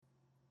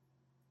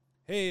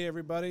Hey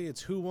everybody,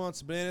 it's Who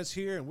Wants Bananas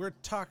here, and we're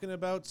talking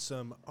about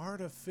some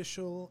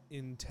artificial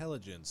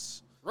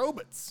intelligence.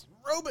 Robots,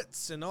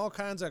 and all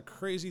kinds of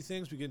crazy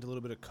things. We get into a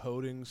little bit of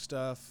coding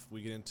stuff.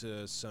 We get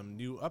into some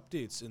new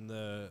updates in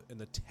the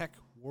tech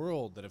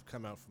world that have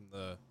come out from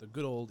the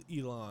good old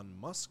Elon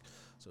Musk.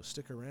 So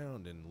stick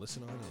around and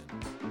listen on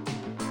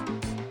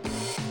in.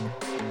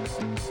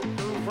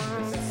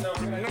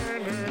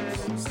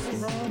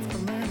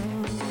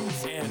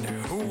 And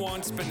Who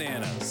Wants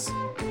Bananas?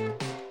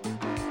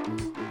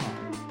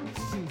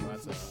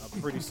 that's a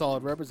pretty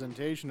solid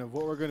representation of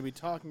what we're going to be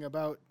talking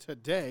about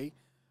today.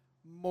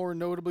 More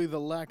notably, the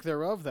lack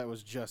thereof that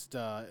was just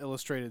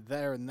illustrated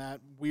there in that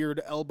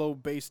weird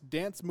elbow-based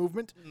dance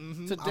movement.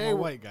 Today, I'm a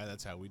white guy.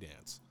 That's how we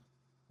dance.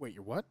 Wait,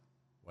 you're what?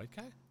 White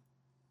guy?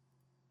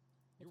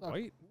 You're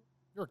white?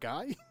 You're a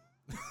guy?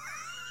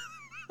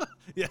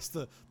 Yes,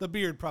 the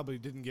beard probably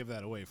didn't give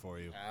that away for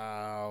you.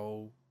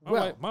 Ow.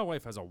 My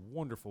wife has a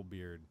wonderful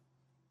beard.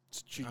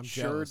 She I'm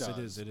sure jealous.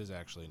 does. It is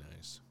actually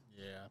nice.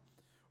 Yeah.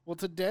 Well,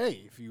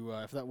 today,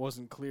 if that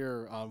wasn't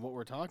clear on what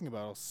we're talking about,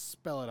 I'll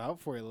spell it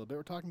out for you a little bit.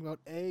 We're talking about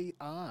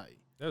AI.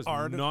 That is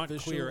Artificial not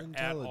clear at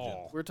intelligence.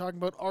 all. We're talking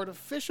about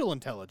artificial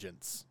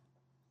intelligence.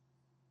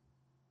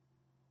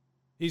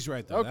 He's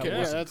right, though. Okay,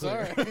 That that's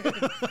wasn't all clear.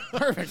 right.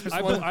 Perfect.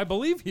 I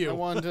believe I you.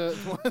 wanted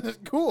to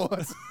cool.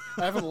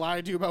 I haven't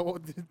lied to you about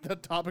what the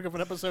topic of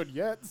an episode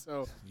yet,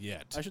 so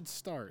Yet. I should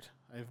start.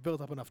 I've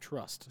built up enough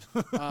trust.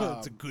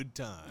 It's a good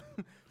time.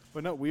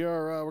 But no,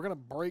 we're gonna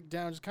break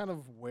down just kind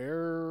of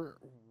where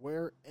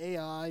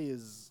AI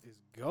is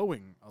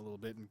going a little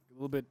bit and a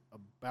little bit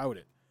about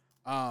it.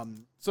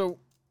 So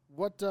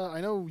what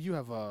I know you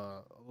have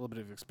a little bit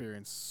of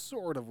experience,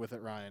 sort of, with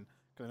it, Ryan.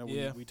 'Cause I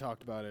know we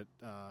talked about it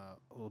a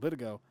little bit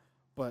ago.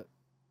 But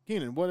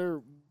Keenan, what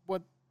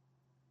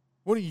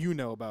do you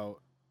know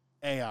about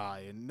AI?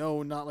 And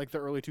no, not like the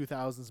early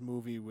 2000s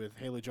movie with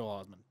Haley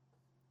Joel Osment.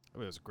 It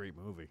was a great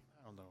movie.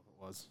 I don't know if it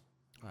was.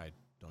 I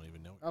don't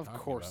even know what Of you're talking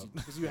course, about.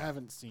 because you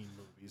haven't seen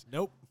movies.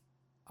 Nope.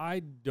 I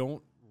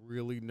don't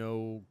really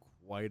know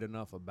quite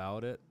enough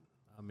about it.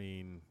 I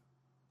mean,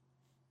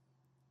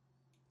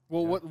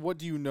 Well, Yeah. what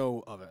do you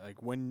know of it?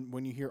 Like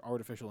when you hear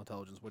artificial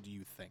intelligence, what do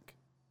you think?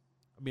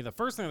 the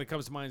first thing that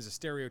comes to mind is a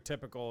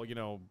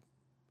stereotypical,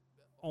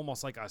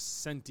 almost like a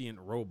sentient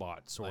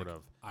robot, sort Like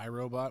of.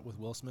 iRobot with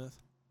Will Smith.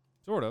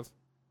 Sort of.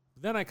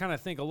 Then I kind of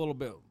think a little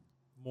bit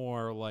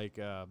more like,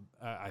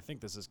 I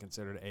think this is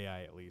considered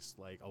AI at least,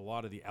 like a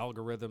lot of the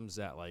algorithms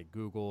that like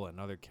Google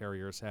and other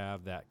carriers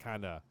have that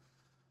kind of,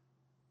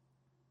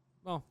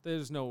 well,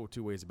 there's no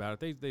two ways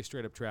about it. They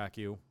straight up track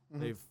you. Mhm.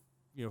 They've,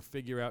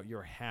 figure out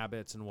your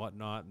habits and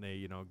whatnot, and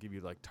they, give you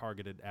like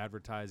targeted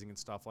advertising and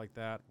stuff like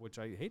that, which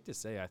I hate to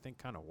say, I think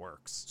kind of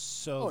works.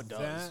 So it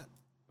does, that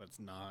but it's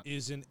not.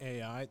 is an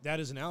AI. That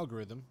is an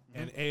algorithm,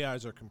 and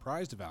AIs are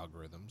comprised of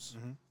algorithms.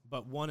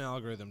 But one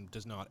algorithm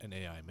does not an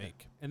AI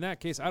make. In that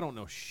case, I don't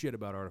know shit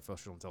about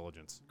artificial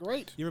intelligence.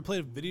 Great. You ever played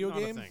a video Not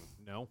game? a thing.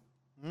 No.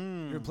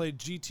 You ever played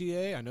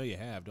GTA? I know you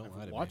have. Don't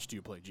lie I've to watched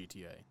you play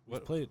GTA. me.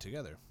 We've played it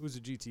together. Who's a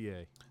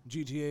GTA?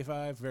 GTA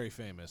 5, very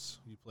famous.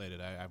 You played it.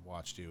 I've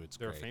watched you. It's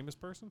They're great. a famous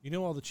person? You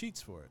know all the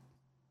cheats for it.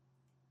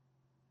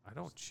 I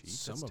don't cheat.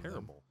 Some That's of them.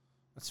 terrible.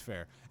 That's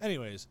fair.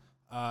 Anyways,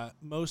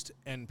 most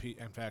in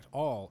fact,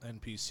 all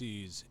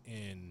NPCs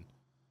in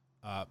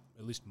at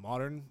least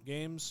modern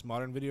games,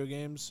 modern video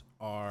games,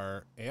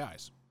 are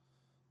AIs.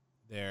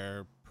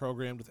 They're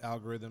programmed with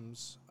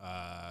algorithms.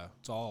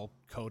 It's all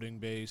coding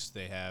based.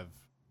 They have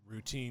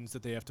routines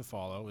that they have to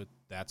follow.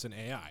 That's an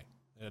AI.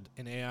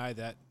 An AI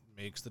that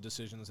makes the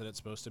decisions that it's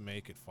supposed to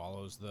make. It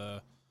follows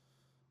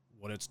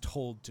what it's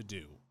told to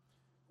do.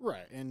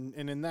 Right, and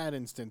in that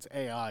instance,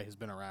 AI has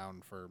been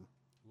around for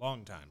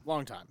Long time. a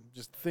long time.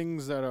 Just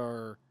things that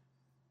are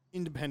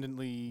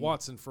independently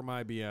Watson from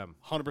IBM.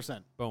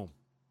 100%. Boom.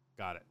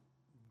 Got it.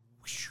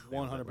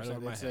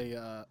 100%. my It's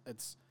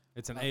head.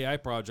 It's an AI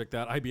project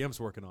that IBM's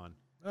working on.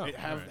 Oh, it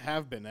right.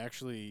 have been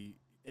actually.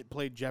 It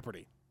played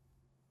Jeopardy,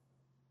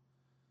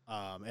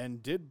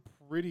 and did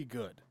pretty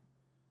good.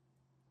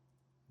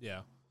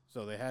 Yeah.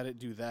 So they had it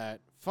do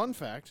that. Fun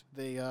fact: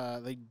 they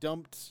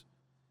dumped.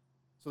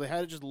 So they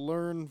had it just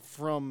learn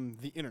from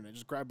the internet.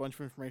 Just grab a bunch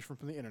of information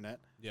from the internet.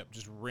 Yep.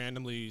 Just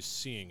randomly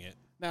seeing it.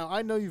 Now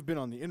I know you've been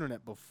on the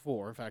internet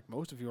before. In fact,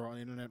 most of you are on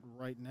the internet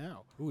right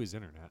now. Who is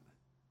internet?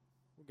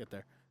 We'll get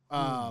there.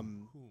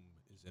 Whom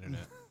is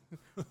internet?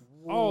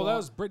 Oh, that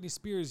was Britney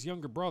Spears'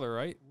 younger brother,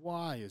 right?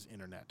 why is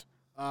internet?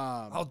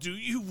 I'll do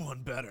you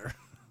one better.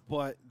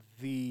 But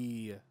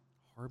the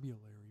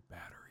Harbulary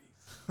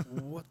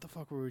batteries. what the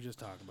fuck were we just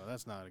talking about?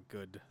 That's not a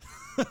good.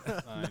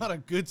 Not a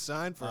good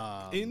sign for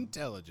Um,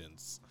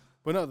 intelligence.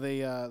 But no,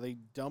 they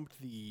dumped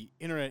the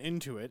internet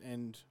into it,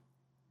 and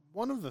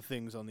one of the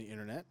things on the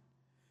internet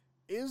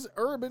is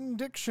Urban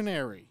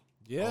Dictionary.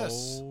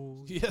 Yes.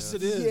 Oh, yes,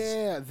 it yes. is.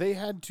 Yeah, they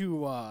had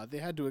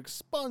to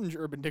expunge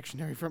Urban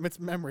Dictionary from its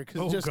memory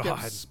because Oh, it just kept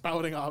God.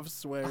 spouting off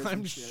swears. I'm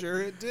and shit.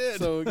 sure it did.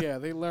 So yeah,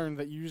 they learned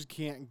that you just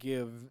can't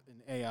give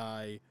an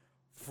AI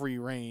free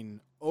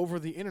reign over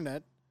the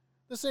internet.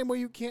 The same way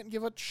you can't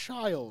give a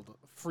child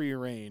free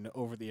reign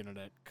over the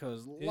internet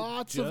because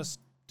lots It just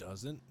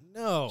doesn't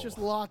know. just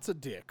lots of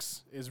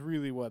dicks is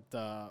really what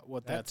that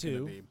that's going too.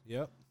 to be.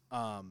 Yep.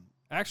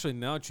 Actually,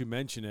 now that you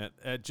mention it,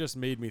 it just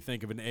made me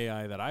think of an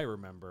AI that I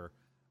remember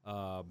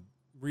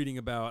reading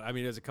about. I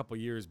mean, it was a couple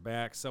years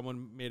back.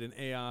 Someone made an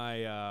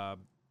AI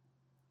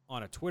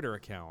on a Twitter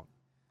account,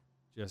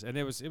 and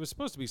it was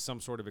supposed to be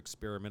some sort of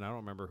experiment. I don't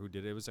remember who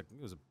did it. It was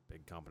a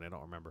big company. I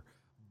don't remember,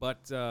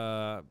 but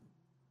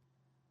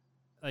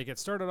like it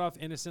started off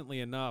innocently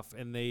enough,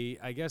 and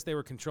I guess they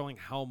were controlling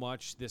how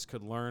much this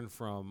could learn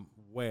from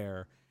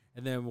where,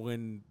 and then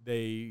when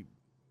they.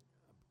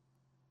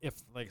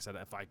 Like I said,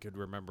 if I could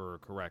remember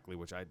correctly,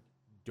 which I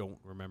don't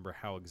remember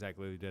how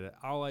exactly they did it,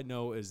 all I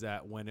know is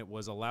that when it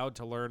was allowed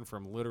to learn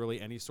from literally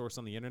any source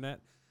on the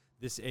internet,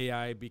 this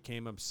AI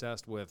became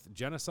obsessed with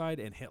genocide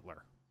and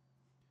Hitler,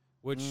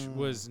 which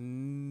was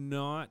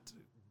not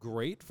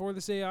great for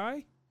this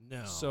AI.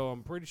 No. So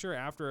I'm pretty sure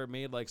after it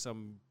made like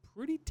some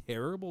pretty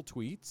terrible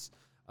tweets,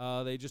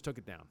 they just took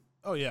it down.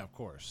 Oh, yeah, of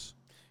course.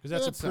 Because Yeah,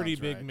 that's that a pretty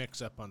sounds big right.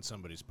 mix-up on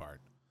somebody's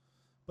part.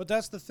 But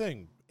that's the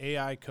thing.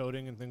 AI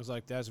coding and things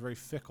like that is very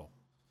fickle.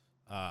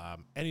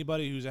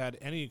 Anybody who's had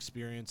any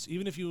experience,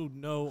 even if you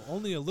know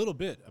only a little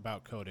bit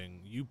about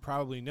coding, you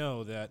probably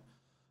know that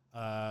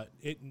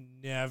it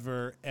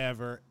never,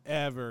 ever,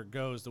 ever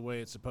goes the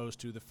way it's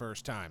supposed to the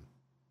first time.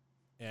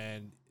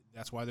 And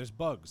that's why there's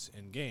bugs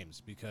in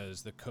games,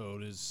 because the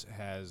code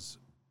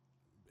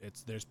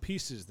there's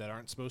pieces that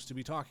aren't supposed to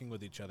be talking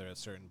with each other at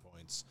certain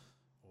points,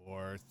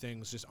 or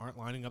things just aren't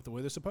lining up the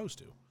way they're supposed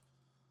to.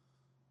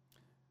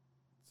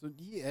 So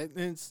yeah, and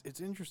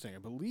it's interesting. I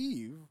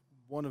believe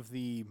one of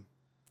the,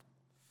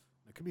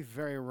 I could be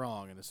very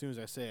wrong, and as soon as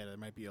I say it, there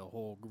might be a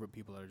whole group of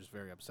people that are just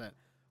very upset.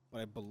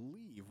 But I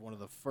believe one of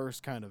the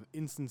first kind of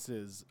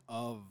instances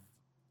of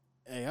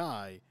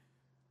AI.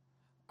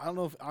 I don't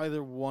know if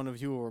either one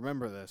of you will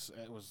remember this.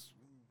 It was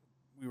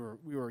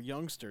we were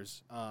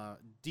youngsters.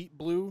 Deep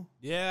Blue.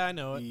 Yeah, I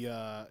know it.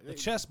 The The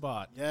chess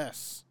bot.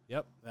 Yes.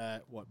 Yep.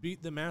 That what?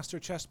 Beat the master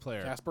chess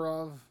player.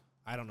 Kasparov.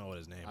 I don't know what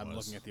his name was. I'm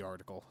looking at the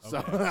article. Okay.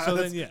 So, So then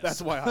that's- yes.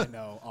 That's why I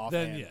know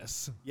offhand. Then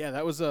yes. Yeah,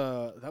 that was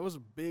a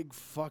big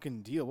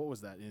fucking deal. What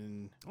was that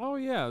in Oh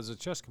yeah, it was a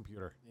chess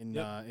computer. in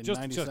Yep, in Just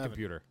a 97? chess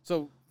computer.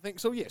 So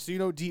you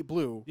know Deep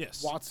Blue.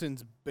 Yes.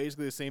 Watson's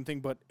basically the same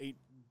thing, but 8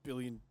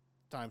 billion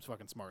times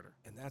fucking smarter.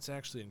 And that's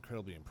actually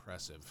incredibly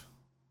impressive.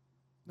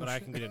 No But I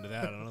shit. can get into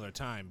that at another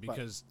time, But-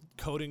 because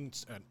coding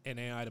an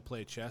AI to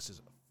play chess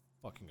is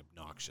fucking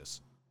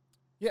obnoxious.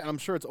 Yeah, I'm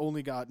sure it's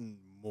only gotten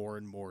more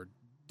and more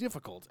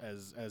difficult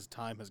as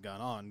time has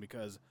gone on,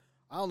 because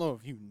I don't know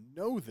if you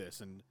know this,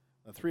 and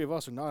the three of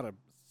us are not a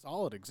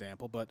solid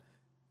example, but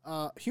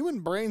human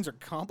brains are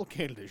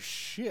complicated as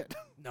shit.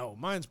 No,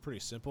 mine's pretty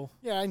simple.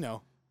 Yeah, I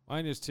know.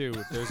 Mine is too.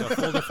 There's a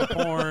folder for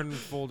porn,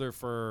 folder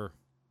for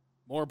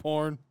More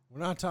porn. We're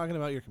not talking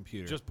about your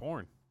computer. just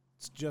porn.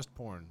 It's just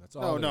porn. That's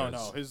all. No, there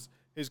no, is. no.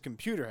 His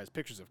computer has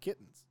pictures of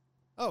kittens.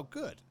 Oh,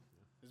 good.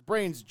 His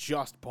brain's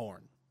just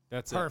porn.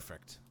 That's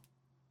Perfect.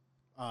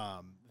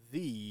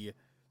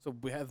 So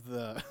we have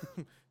the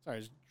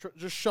sorry,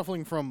 just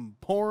shuffling from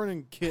porn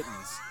and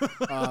kittens.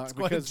 That's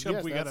quite a because jump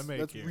yes, we gotta that's, make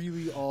that's here.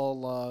 really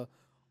all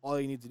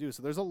you need to do.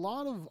 So there's a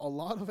lot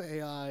of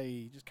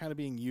AI just kind of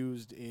being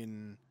used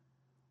in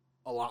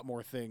a lot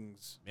more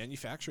things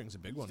Manufacturing's a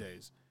big these one.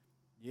 days.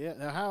 Yeah.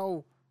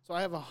 Now so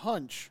I have a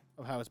hunch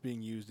of how it's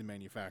being used in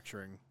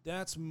manufacturing.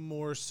 That's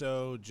more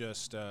so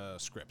just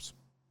scripts,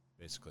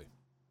 basically.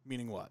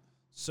 Meaning what?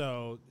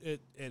 So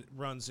it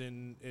runs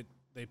in it.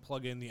 They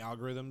plug in the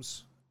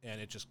algorithms, and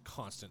it just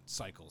constant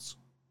cycles.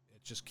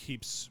 It just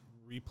keeps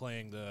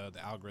replaying the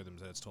algorithms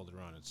that it's told to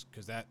run. It's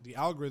because the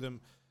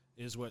algorithm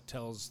is what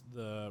tells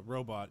the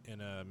robot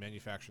in a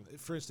manufacturing.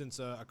 For instance,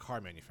 a car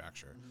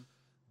manufacturer.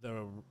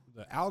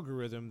 The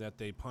algorithm that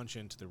they punch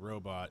into the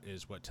robot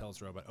is what tells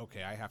the robot,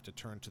 okay, I have to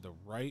turn to the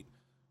right,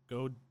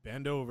 go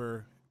bend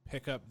over,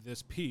 pick up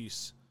this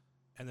piece,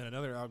 and then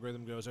another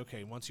algorithm goes,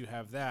 okay, once you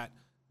have that,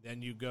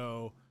 then you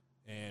go,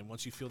 and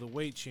once you feel the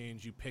weight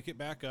change, you pick it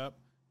back up,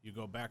 you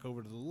go back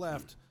over to the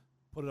left,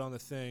 put it on the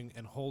thing,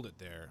 and hold it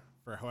there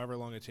for however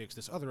long it takes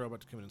this other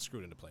robot to come in and screw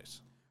it into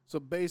place. So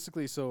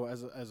basically,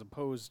 as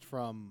opposed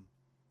from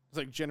it's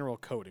like general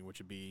coding, which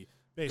would be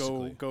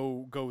Basically.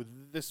 go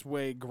this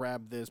way,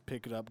 grab this,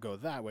 pick it up, go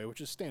that way,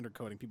 which is standard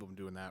coding. People have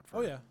been doing that for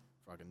Oh, yeah.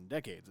 fucking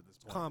decades at this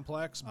point.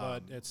 Complex,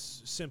 but Um,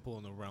 it's simple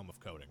in the realm of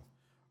coding.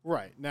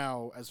 Right.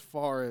 Now, as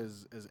far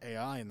as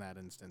AI in that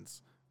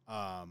instance,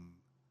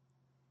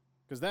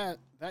 because that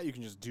you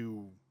can just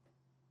do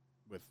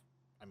with,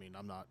 I mean,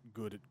 I'm not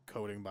good at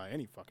coding by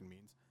any fucking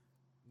means.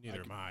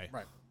 Neither am I.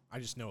 Right. I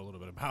just know a little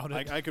bit about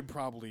it. I could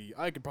probably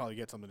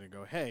get something to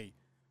go, hey,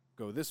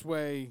 go this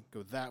way,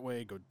 go that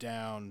way, go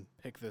down,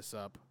 pick this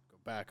up, go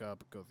back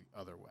up, go the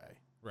other way.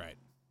 Right.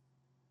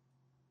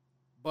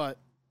 But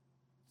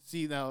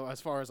see now,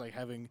 as far as like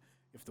having,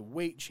 if the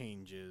weight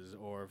changes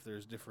or if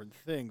there's different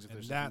things, if And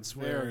there's that's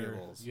different where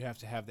variables, you have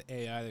to have the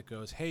AI that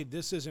goes, hey,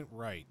 this isn't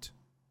right,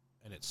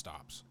 and it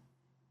stops.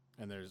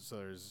 and there's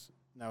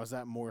Now, is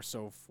that more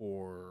so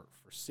for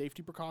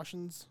safety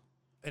precautions?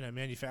 In a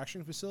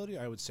manufacturing facility,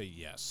 I would say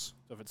yes.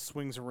 So if it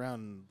swings around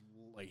and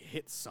like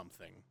hits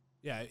something,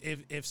 Yeah,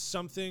 if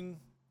something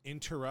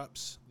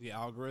interrupts the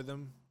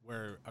algorithm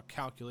where a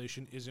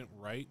calculation isn't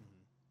right,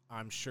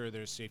 I'm sure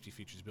there's safety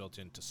features built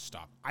in to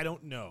stop. I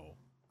don't know.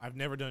 I've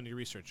never done any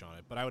research on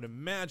it, but I would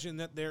imagine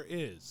that there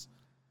is.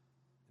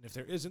 And if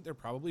there isn't, there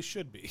probably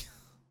should be.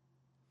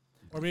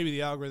 Or maybe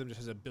the algorithm just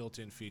has a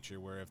built-in feature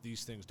where if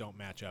these things don't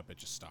match up, it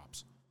just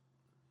stops.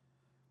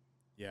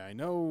 yeah, I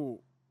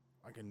know.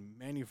 Like in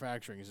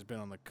manufacturing, has been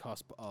on the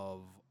cusp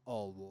of a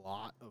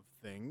lot of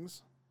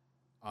things.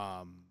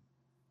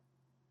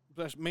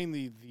 But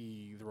mainly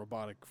the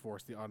robotic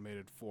force, the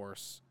automated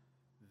force,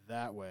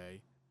 that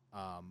way.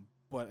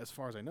 But as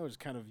far as I know, just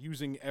kind of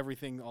using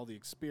everything, all the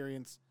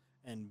experience,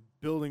 and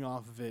building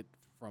off of it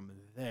from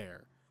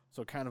there.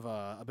 So kind of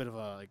a bit of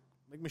a like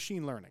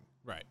machine learning,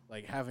 Right.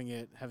 like having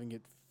it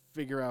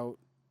figure out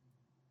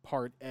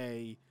part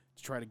A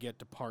to try to get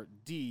to part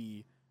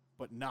D,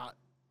 but not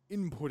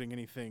inputting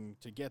anything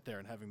to get there,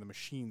 and having the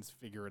machines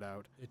figure it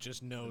out It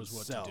just knows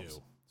what to themselves.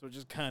 do. So it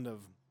just kind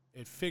of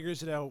It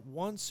figures it out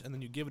once, and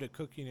then you give it a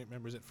cookie, and it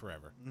remembers it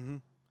forever.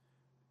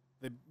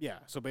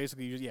 So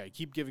basically, you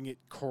keep giving it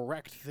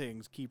correct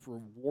things, keep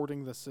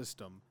rewarding the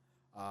system,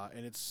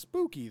 and it's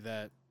spooky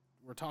that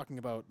we're talking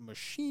about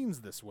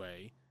machines this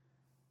way.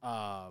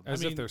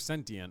 As if they're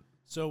sentient.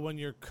 So when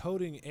you're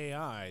coding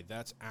AI,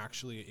 that's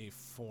actually a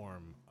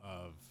form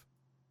of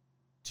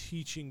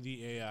teaching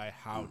the AI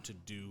how to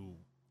do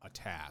a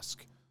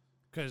task.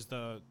 Because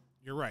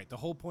you're right, the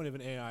whole point of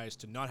an AI is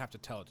to not have to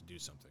tell it to do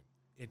something.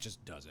 It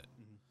just does it.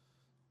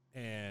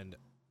 And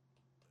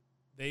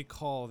they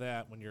call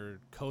that, when you're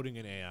coding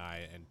an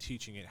AI and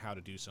teaching it how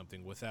to do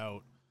something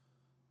without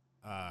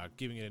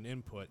giving it an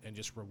input and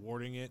just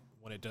rewarding it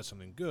when it does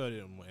something good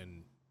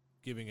and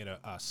giving it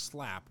a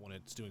slap when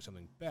it's doing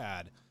something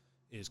bad,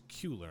 is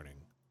Q learning.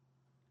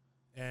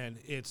 And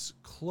it's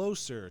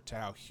closer to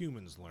how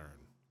humans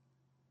learn,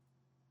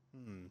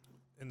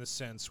 in the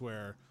sense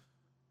where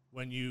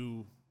when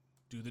you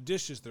do the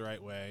dishes the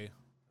right way,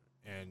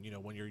 and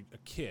when you're a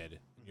kid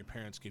and your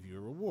parents give you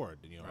a reward,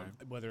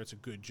 Right. whether it's a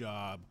good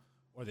job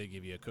or they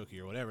give you a cookie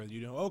or whatever,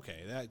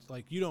 okay, that's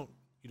like you don't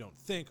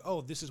think,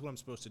 oh, this is what I'm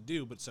supposed to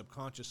do, but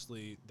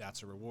subconsciously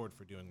that's a reward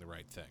for doing the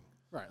right thing.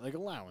 Right, like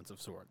allowance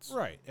of sorts.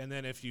 Right. And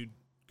then if you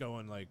go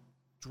and like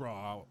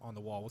draw on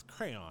the wall with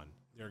crayon,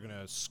 they're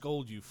gonna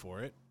scold you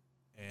for it,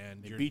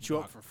 and They you're beat you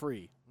not- up for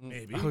free.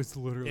 maybe. I was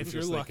literally if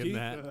you're just lucky, thinking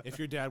that. if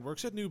your dad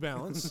works at New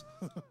Balance,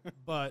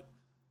 but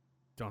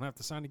Don't have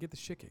to sign to get the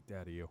shit kicked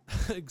out of you.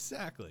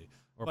 exactly.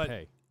 Or But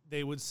pay.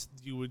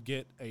 you would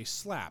get a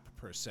slap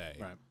per se,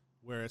 Right.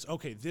 where it's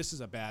okay. This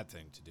is a bad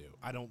thing to do.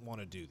 I don't want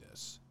to do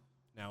this.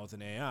 Now with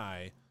an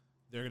AI,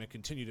 they're going to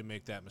continue to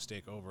make that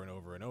mistake over and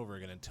over and over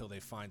again until they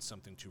find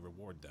something to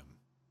reward them.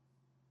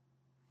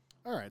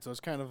 All right, so it's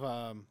kind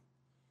of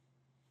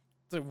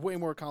it's a way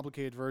more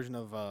complicated version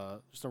of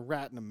just a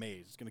rat in a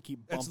maze. It's going to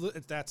keep That's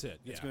it.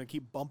 Yeah. it's going to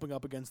keep bumping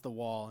up against the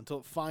wall until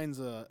it finds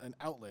an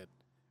outlet,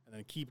 and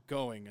then keep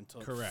going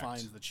until Correct. it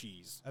finds the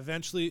cheese.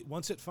 Eventually,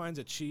 once it finds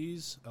a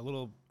cheese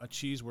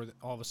where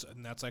all of a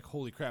sudden that's like,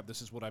 holy crap,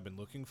 this is what I've been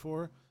looking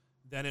for,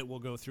 then it will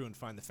go through and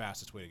find the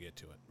fastest way to get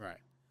to it. Right.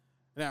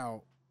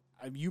 Now,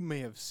 you may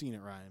have seen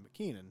it, Ryan, but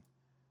Keenan,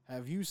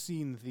 have you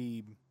seen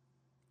the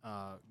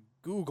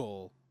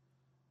Google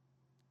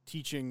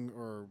teaching,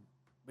 or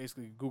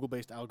basically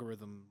Google-based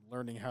algorithm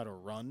learning how to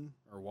run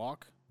or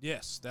walk?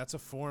 Yes, that's a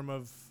form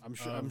of.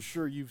 I'm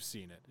sure you've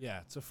seen it. Yeah,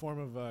 it's a form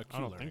of I Q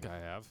don't learning. think I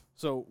have.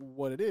 So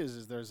what it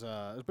is there's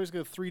it's basically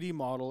a 3D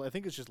model. I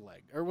think it's just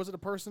leg, or was it a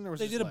person? Or was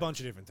They it did just a legs? bunch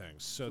of different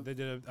things. So they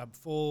did a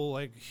full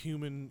like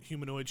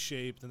humanoid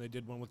shape. Then they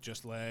did one with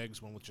just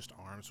legs, one with just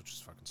arms, which is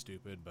fucking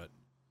stupid. But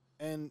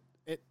And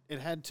it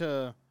had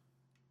to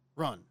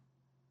run.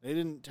 They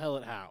didn't tell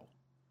it how.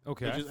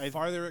 Okay. just- the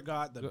farther it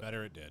got, the The-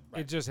 better it did.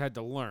 It just had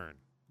to learn.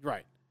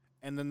 Right.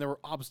 And then there were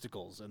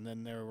obstacles, and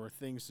then there were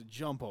things to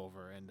jump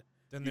over, and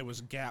Then there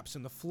was gaps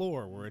in the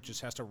floor where it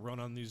just has to run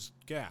on these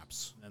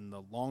gaps.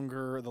 the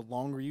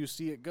longer you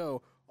see it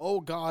go,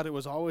 oh god, it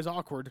was always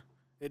awkward.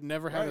 It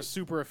never had a Right.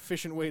 super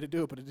efficient way to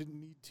do it, but it didn't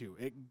need to.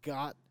 It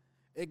got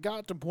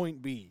to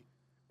point B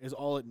is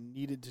all it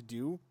needed to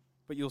do,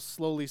 but you'll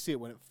slowly see it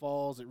when it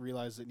falls, it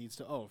realizes it needs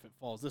to, if it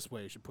falls this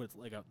way, it should put its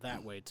leg out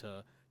that way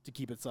to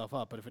keep itself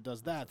up. But if it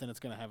does that, then it's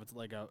going to have its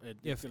leg out.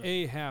 If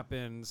A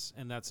happens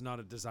and that's not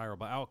a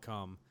desirable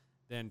outcome,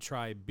 then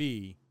try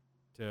B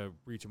to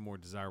reach a more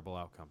desirable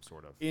outcome,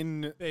 sort of.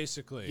 in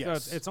Basically, Yeah. So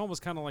Yes. it's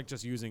almost kind of like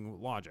just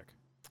using logic.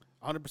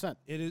 100%.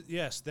 it is.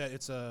 Yes, that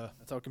it's a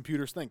That's how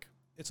computers think.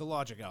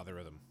 logic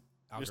algorithm.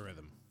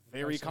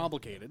 Very Also-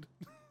 complicated.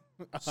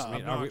 I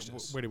mean, are we,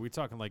 obnoxious. wait, are we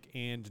talking like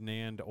and,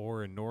 NAND,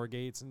 OR, and NOR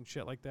gates and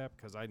shit like that?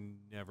 Because I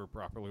never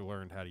properly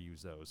learned how to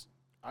use those.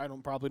 I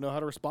don't probably know how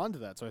to respond to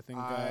that, so I think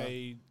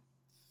I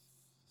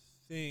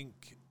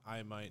think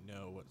I might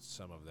know what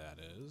some of that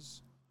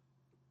is.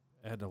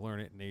 I had to learn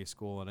it in A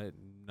school, and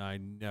I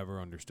never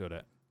understood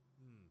it.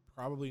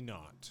 Probably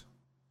not,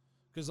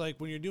 Because like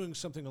when you're doing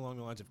something along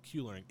the lines of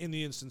Q learning, in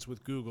the instance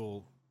with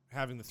Google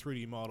having the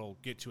 3D model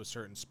get to a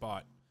certain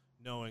spot,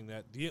 knowing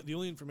that the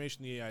only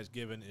information the AI is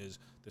given is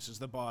this is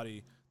the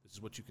body, this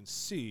is what you can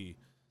see,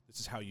 this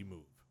is how you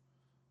move.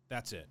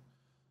 That's it.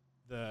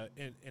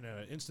 In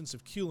an instance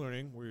of Q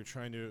learning where you're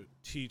trying to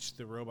teach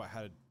the robot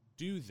how to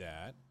do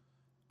that,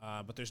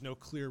 but there's no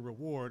clear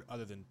reward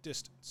other than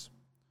distance.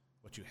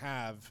 What you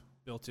have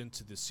built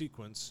into the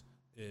sequence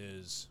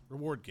is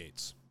reward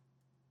gates,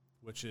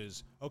 which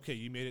is, okay,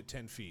 you made it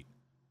 10 feet.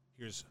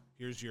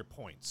 Here's your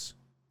points.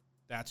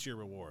 That's your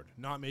reward.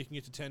 Not making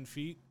it to 10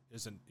 feet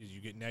is you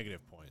get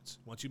negative points.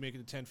 Once you make it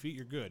to 10 feet,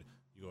 you're good.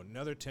 You go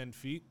another 10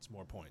 feet, it's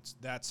more points.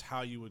 That's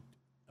how you would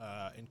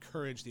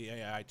encourage the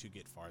AI to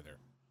get farther.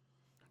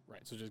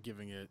 Right. So just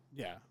giving it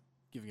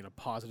a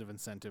positive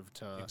incentive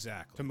to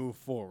Exactly. move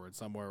forward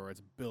somewhere where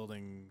it's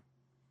building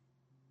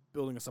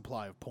a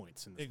supply of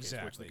points in this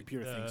case, which the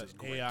computer thinks is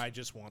great. AI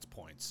just wants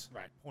points.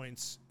 Right.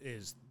 Points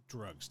is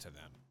drugs to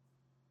them.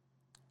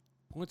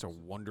 Points are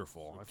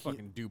wonderful. I Keep-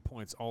 fucking do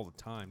points all the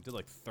time. Did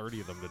like 30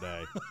 of them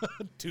today.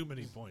 Too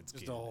many points.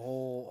 Just Keith. a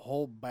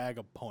whole bag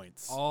of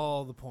points.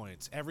 All the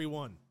points. Every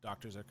one.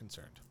 Doctors are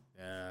concerned.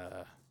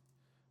 I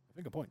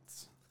think of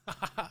points.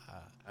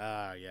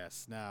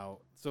 Yes. Now,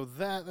 so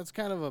that's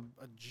kind of a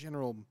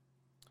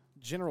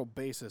general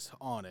basis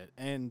on it,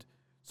 and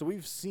so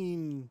we've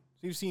seen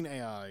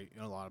AI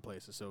in a lot of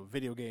places. So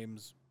video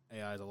games,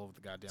 AI is all over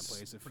the goddamn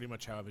place. Pretty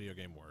much how a video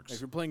game works. If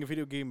you're playing a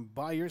video game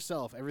by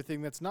yourself,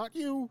 everything that's not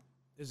you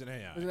Is an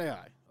AI. is an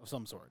AI of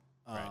some sort.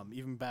 Right.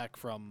 Even back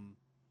from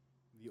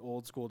the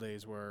old school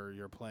days where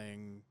you're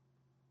playing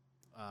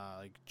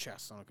like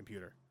chess on a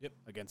computer. Yep.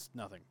 Against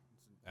nothing.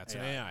 That's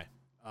an AI.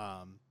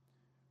 A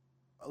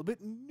little bit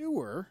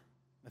newer.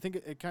 I think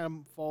it kind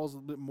of falls a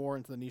little bit more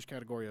into the niche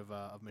category of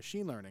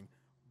machine learning,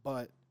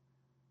 but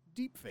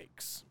deep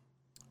fakes.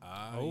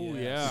 Oh,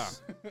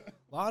 yes.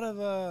 A lot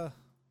of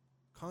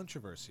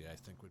controversy, I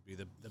think, would be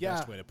the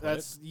best way to put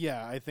it.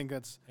 Yeah, I think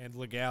that's And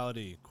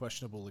legality,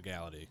 questionable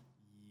legality.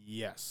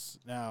 yes.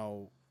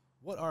 Now,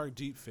 What are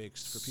deep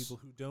fakes for people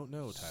who don't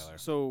know, Tyler?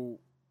 so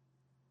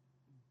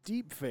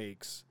deep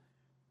fakes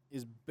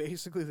is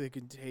basically they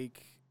can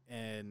take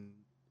an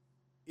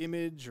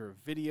image or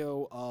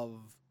video of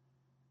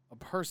a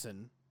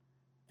person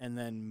and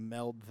then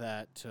meld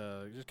that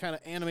to just kind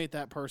of animate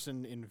that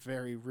person in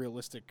very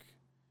realistic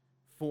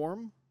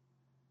form,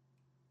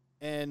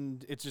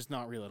 and it's just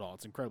not real at all.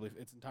 It's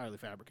entirely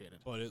fabricated.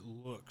 But it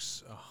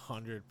looks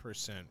 100%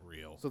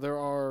 real. So there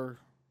are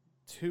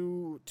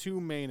two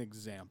main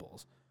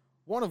examples.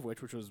 One of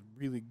which was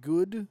really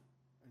good and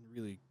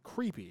really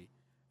creepy,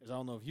 is I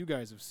don't know if you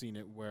guys have seen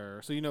it.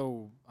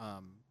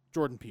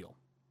 Jordan Peele,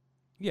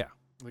 Yeah.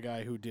 the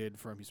guy who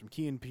he's from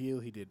Key and Peele.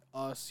 He did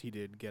Us. He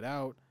did Get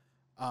Out.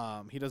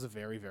 He does a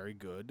very, very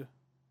good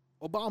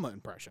Obama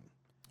impression.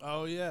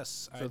 Oh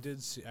yes, So- I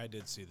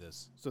did see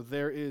this. So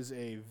there is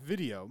a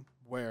video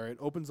where it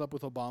opens up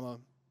with Obama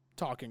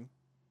talking,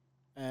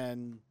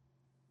 and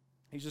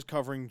he's just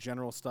covering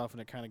general stuff,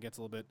 and it kind of gets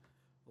a little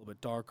bit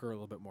darker, a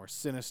little bit more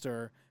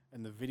sinister,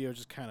 and the video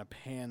just kind of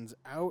pans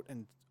out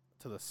and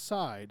to the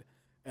side,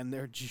 and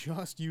they're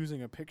just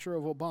using a picture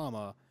of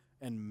Obama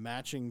and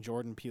matching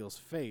Jordan Peele's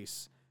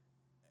face,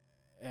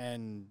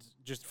 and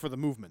just for the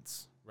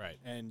movements. Right.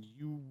 And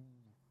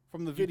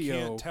from the You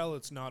video, can't tell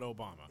it's not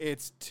Obama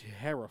it's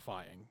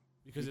terrifying.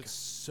 because it's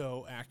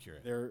so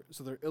accurate. They're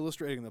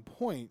illustrating the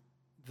point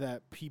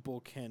that people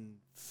can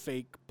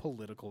fake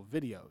political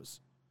videos,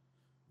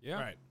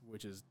 Yeah. Right.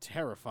 which is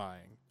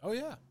terrifying. Oh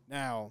yeah.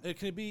 Now, It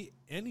can be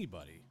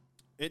anybody.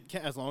 it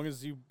can, as long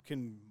as you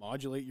can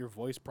modulate your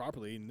voice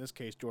properly. In this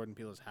case, Jordan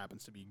Peele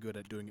happens to be good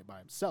at doing it by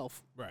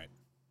himself. Right.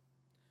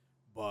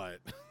 But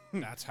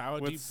That's how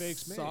a with deep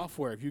fake's made.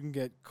 software, if you can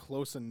get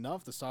close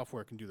enough, the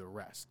software can do the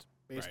rest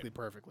basically Right.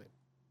 perfectly.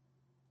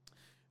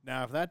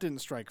 Now, if that didn't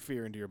strike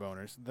fear into your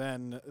boners,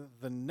 then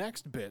the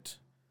next bit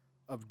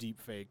of deep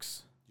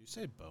fakes Did you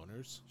say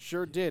boners?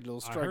 sure did. It'll I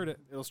strike. heard it.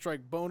 It'll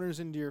strike boners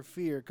into your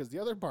fear, because the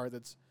other part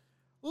that's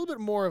a little bit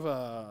more of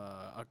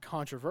a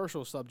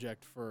controversial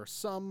subject for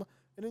some,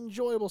 an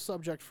enjoyable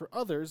subject for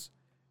others,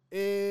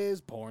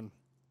 is porn.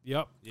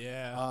 Yep.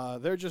 Yeah.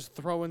 They're just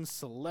throwing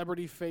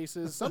celebrity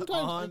faces. Sometimes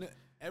on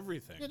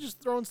everything. yeah, just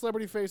throwing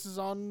celebrity faces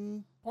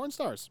on porn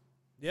stars.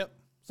 Yep.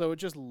 So it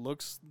just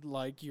looks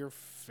like your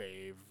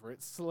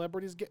favorite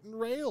celebrity's getting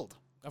railed.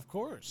 Of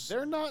course.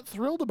 They're not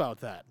thrilled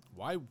about that.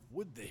 Why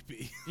would they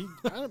be?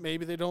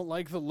 Maybe they don't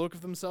like the look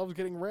of themselves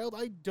getting railed.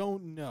 I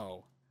don't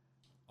know.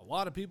 A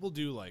lot of people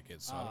do like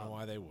it, so I don't know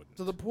why they wouldn't.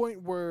 To the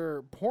point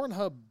where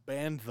Pornhub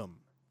banned them.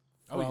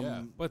 Oh, from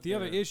yeah. But the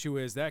other their- issue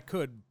is that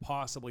could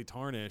possibly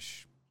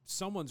tarnish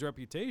someone's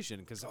reputation,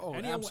 because Oh,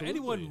 anyone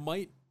absolutely.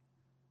 might,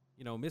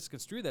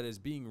 misconstrue that as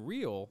being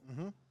real.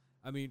 Mm-hmm.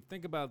 I mean,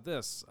 think about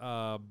this.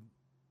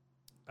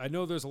 I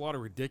know there's a lot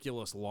of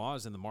ridiculous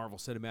laws in the Marvel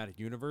Cinematic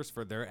Universe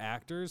for their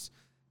actors.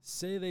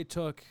 Say they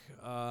took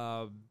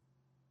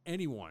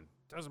anyone,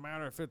 doesn't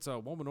matter if it's a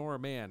woman or a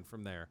man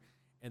from there,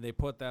 and they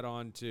put that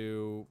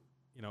onto,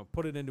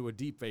 put it into a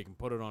deep fake and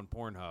put it on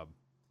Pornhub.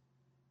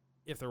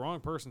 if the wrong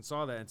person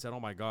saw that and said, "Oh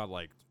my God,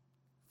 like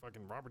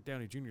fucking Robert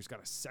Downey Jr.'s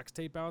got a sex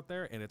tape out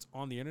there and it's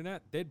on the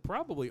internet," they'd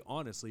probably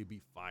honestly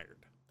be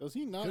fired. Does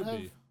he not Could have?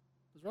 be.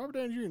 Does Robert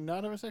Downey Jr.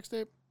 not have a sex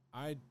tape?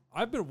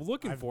 I've been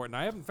looking for it and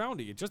I haven't found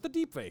it yet. Just the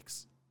deep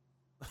fakes.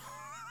 He's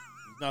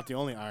not the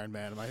only Iron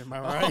Man. Am I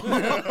right?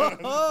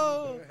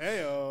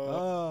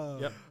 Hey-o.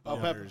 Yep. Oh,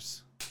 Pepper.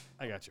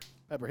 I got you.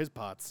 Pepper, his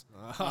pots.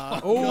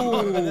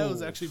 Oh, that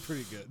was actually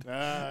pretty good.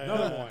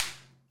 Another one.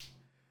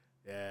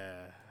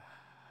 Yeah.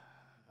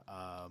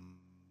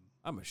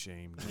 I'm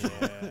ashamed.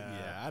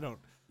 Yeah, I don't.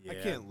 I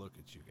Yeah. can't look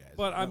at you guys.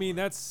 But I Don't mean,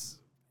 worry.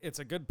 it's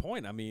a good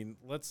point. I mean,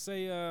 let's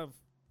say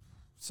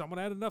someone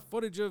had enough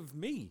footage of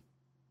me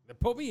that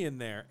put me in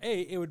there.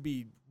 It would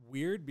be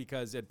weird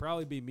because it'd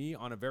probably be me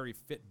on a very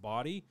fit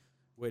body,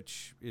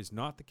 which is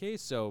not the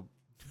case. So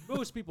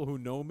most people who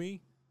know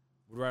me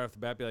would right off the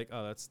bat be like,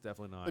 "Oh, that's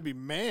definitely not." That'd be,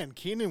 man,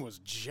 Keenan was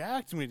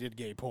jacked when he did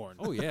gay porn.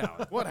 Oh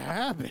yeah, What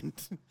happened?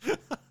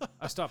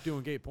 I stopped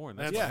doing gay porn.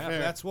 That's That's what yeah,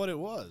 happened. that's what it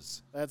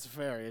was. That's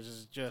fair.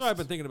 It's just So I've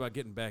been thinking about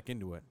getting back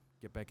into it,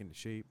 get back into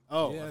shape.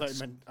 Oh, Yeah,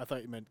 I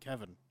thought you meant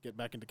Kevin. Get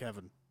back into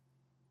Kevin.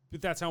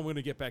 But that's how I'm going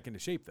to get back into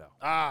shape, though.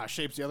 Ah,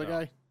 Shape's the other So.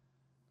 guy?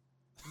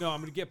 No, I'm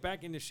going to get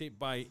back into shape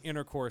by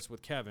intercourse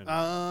with Kevin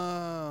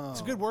Oh.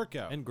 It's a good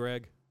workout. and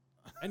Greg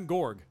and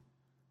Gorg.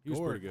 He was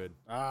Gorg. pretty good.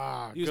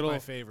 Ah, He was good my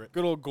old, favorite.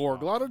 good old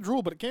Gorg. A lot of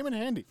drool, but it came in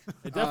handy.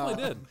 It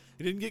definitely did.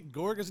 He didn't get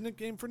Gorg as a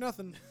nickname for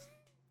nothing.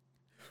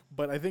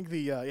 But I think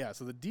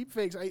so the deep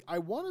fakes, I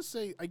want to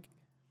say,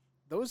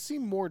 those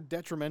seem more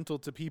detrimental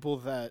to people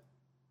that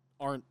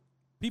aren't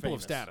People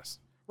famous. of status.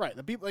 right.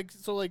 The people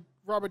like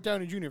Robert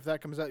Downey Jr. If that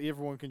comes out,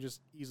 everyone can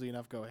just easily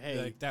enough go, hey,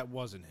 Like that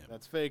wasn't him.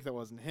 that's fake. That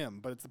wasn't him.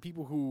 But it's the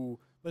people who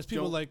But it's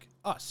people don't- like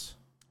us.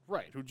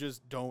 who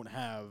just don't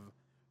have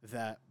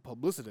that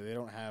publicity. They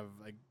don't have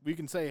we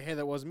can say, hey,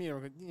 that wasn't me. And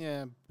we're like,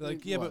 yeah, Like,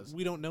 it yeah, was. but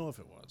we don't know if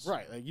it was.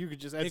 Right, like you could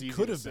just. That's It easy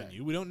could to have been say.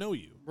 you. We don't know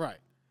you. Right,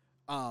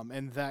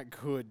 and that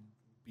could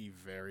be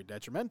very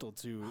detrimental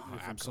to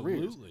different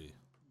careers. Absolutely.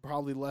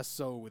 Probably less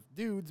so with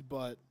dudes,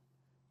 but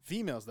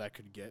females that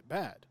could get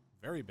bad.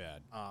 Very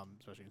bad.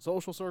 Especially in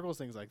social circles,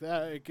 things like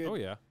that. Oh,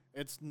 yeah.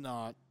 It's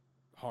not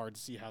hard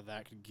to see how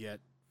that could get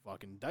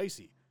fucking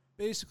dicey.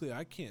 Basically,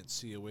 I can't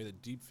see a way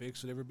that deep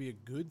fakes would ever be a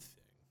good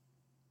thing.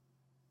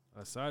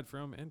 Aside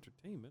from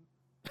entertainment,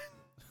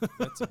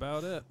 that's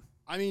about it.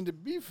 I mean, to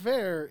be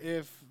fair,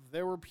 if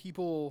there were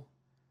people,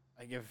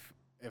 like if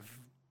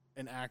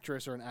an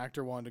actress or an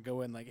actor wanted to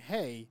go in, like,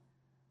 hey,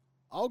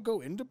 I'll go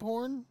into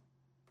porn,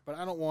 but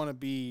I don't want to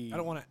be. I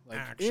don't want to like,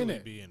 in actually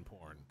it. be in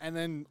porn. And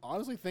then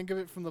honestly, think of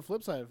it from the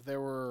flip side. If there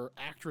were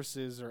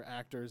actresses or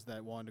actors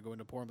that wanted to go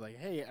into porn, be like,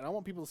 hey, and I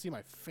want people to see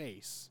my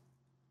face,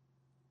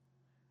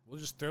 We'll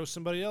just throw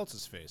somebody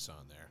else's face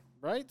on there.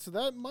 right? So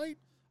that might,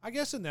 I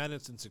guess in that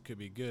instance, it could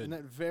be in good.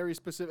 that very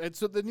specific. And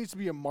so there needs to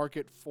be a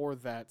market for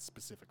that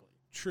specifically.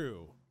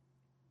 True.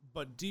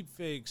 But deep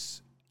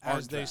fakes, Aren't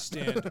as they that.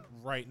 stand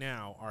right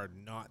now, are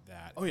not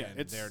that. Oh, yeah, and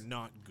it's- they're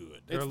not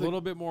good. They're It's a the- little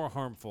bit more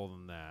harmful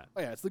than that.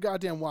 Oh yeah, it's the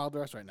goddamn Wild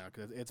West right now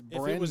because it's If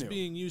brand it was new.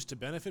 being used to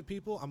benefit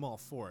people, I'm all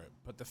for it.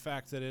 But the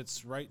fact that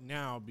it's right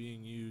now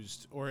being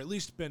used, or at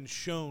least been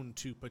shown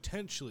to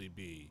potentially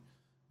be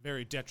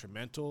very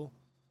detrimental,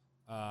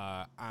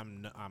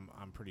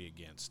 I'm pretty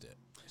against it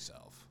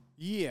myself.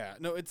 Yeah,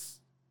 no, it's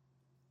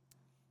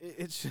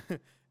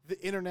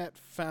the internet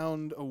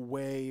found a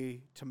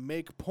way to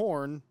make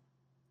porn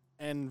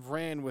and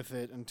ran with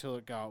it until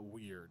it got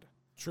weird.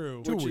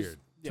 True. Too Which is- weird.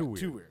 yeah, Too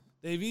too weird.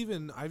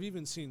 weird. I've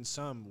even seen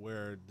some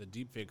where the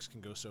deepfakes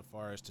can go so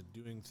far as to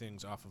doing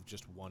things off of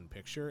just one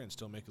picture and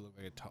still make it look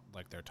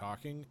like they're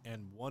talking.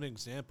 And one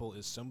example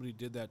is somebody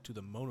did that to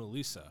the Mona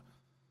Lisa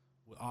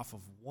off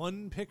of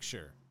one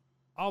picture.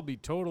 I'll be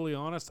totally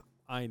honest.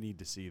 I need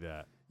to see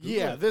that.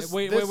 Yeah, it. this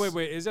Wait.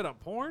 Is it a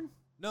porn?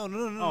 No. Oh,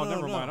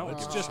 never mind. I don't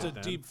It's give a just a shit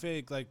then. deep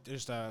fake. Like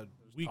just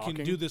we can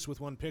talking? do this with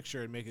one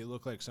picture and make it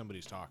look like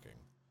somebody's talking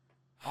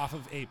off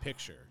of a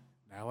picture.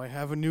 Now I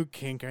have a new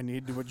kink I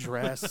need to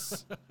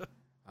address.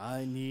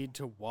 I need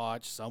to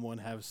watch someone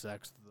have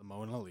sex with the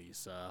Mona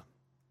Lisa.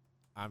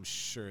 I'm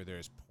sure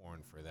there's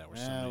porn for that where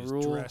Yeah, somebody's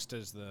rule. dressed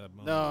as the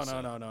Mona No,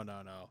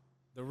 Lisa. no.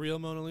 The real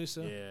Mona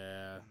Lisa?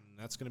 Yeah.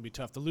 That's going to be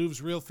tough. The Louvre's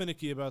real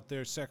finicky about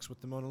their sex with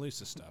the Mona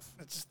Lisa stuff.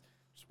 It's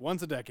just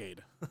once a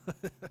decade.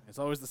 It's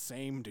always the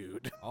same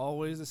dude.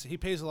 Always this. He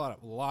pays a lot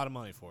of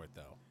money for it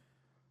though.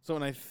 So,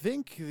 and I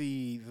think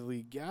the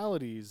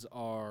legalities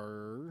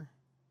are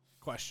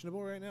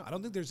Questionable right now. I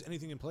don't think there's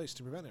anything in place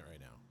to prevent it right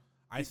now.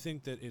 I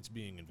think that it's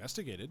being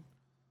investigated.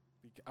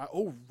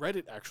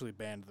 Reddit actually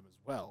banned them as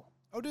well.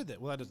 Oh, did they?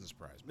 Well, that doesn't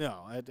surprise me.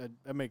 No,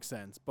 that makes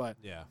sense. But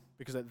Yeah.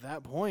 because at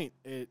that point,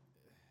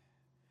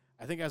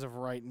 I think as of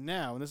right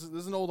now, and this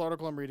is an old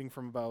article I'm reading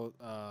from about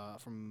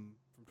from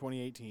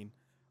 2018.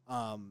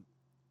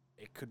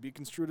 It could be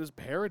construed as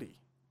parody,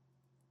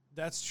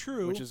 That's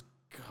true. which is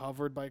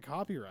covered by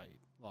copyright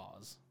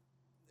laws.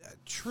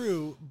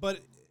 True, but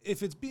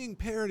if it's being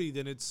parody,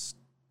 then it's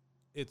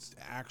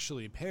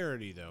actually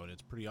parody though, and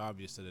it's pretty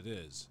obvious that it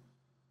is.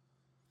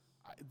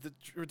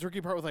 The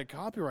tricky part with like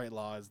copyright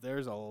law is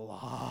there's a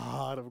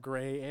lot of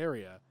gray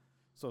area.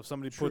 So if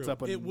somebody puts True.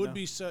 up a it would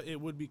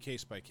be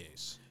case by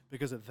case.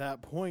 because at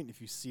that point,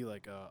 if you see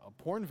like a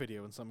porn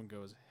video and someone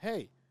goes,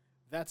 "Hey,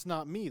 that's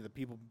not me," the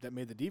people that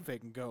made the deepfake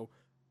can go,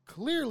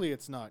 "Clearly,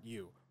 it's not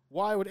you.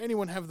 Why would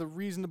anyone have the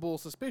reasonable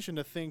suspicion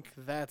to think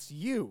that's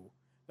you?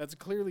 That's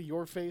clearly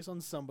your face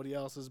on somebody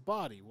else's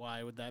body.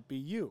 Why would that be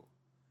you?"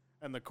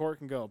 And the court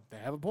can go, "They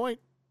have a point."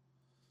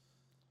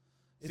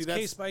 It's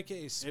that's- case by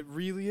case. It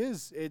really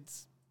is.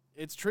 It's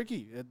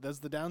tricky. That's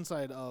the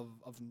downside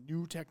of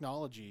new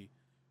technology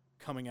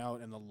coming out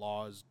and the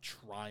laws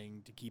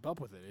trying to keep up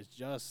with it. It's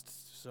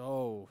just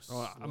so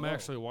slow. I'm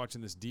actually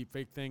watching this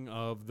deepfake thing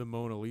of the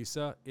Mona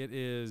Lisa. It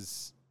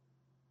is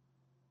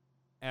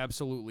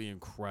absolutely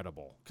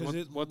incredible. Because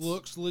it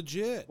looks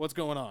legit. What's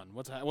going on?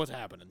 What's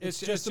happening? It's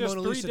just just the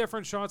Mona 3 Lisa.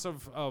 different shots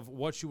of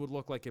what she would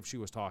look like if she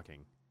was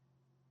talking.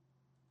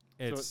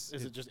 So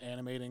is it just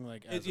animating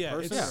like as Yeah, a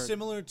person? it's or-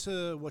 similar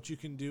to what you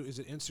can do. Is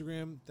it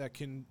Instagram that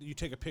you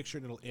take a picture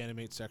and it'll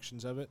animate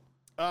sections of it?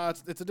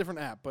 It's a different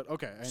app, but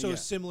okay. So yeah.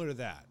 it's similar to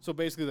that. So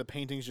basically, the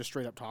painting's just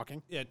straight up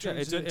talking. Yeah, it turns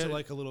it's into a-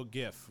 like a little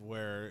GIF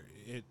where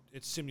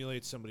it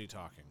simulates somebody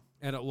talking.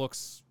 And it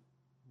looks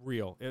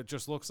real. It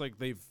just looks like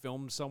they've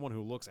filmed someone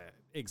who looks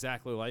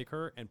exactly like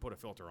her and put a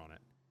filter on it.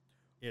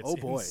 It's Oh,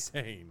 boy.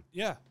 insane.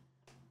 Yeah,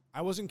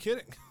 I wasn't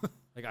kidding.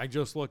 Like I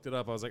just looked it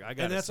up. I was like, I got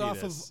to And that's see off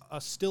this. of a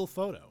still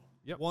photo.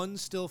 Yep. One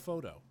still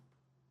photo.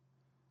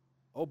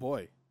 Oh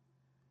boy,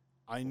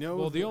 I know.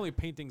 Well, the only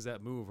paintings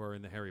that move are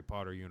in the Harry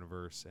Potter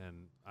universe,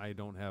 and I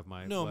don't have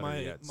my No, letter my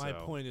yet, my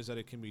so- point is that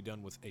it can be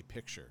done with a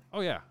picture.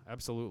 Oh yeah,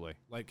 absolutely.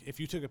 Like if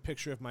you took a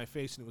picture of my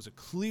face and it was a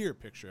clear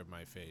picture of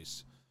my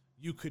face,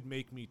 you could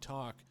make me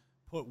talk,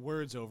 put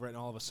words over it, and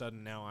all of a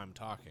sudden now I'm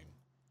talking.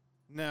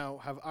 Now,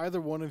 have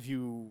either one of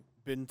you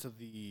been to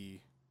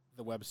the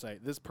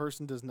website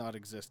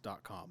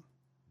thispersondoesnotexist.com?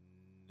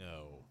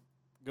 No.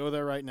 Go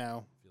there right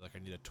now. I feel like I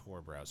need a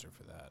Tor browser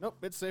for that. Nope,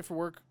 it's safe for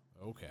work,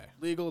 Okay.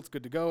 legal. It's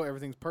good to go.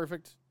 Everything's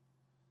perfect. Just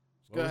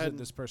What go was ahead. it? And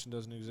This person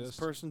doesn't exist.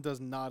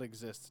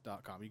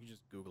 thispersondoesnotexist.com. You can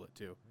just Google it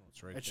too. Oh,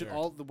 it's right It should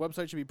there. the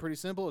website should be pretty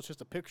simple. It's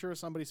just a picture of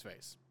somebody's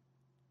face.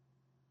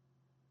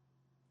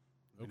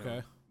 You know,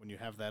 Okay. when you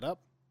have that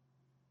up,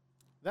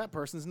 that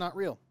person's not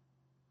real.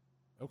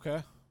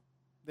 Okay.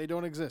 They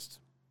don't exist.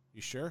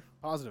 You sure?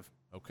 Positive.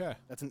 Okay.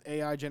 That's an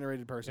AI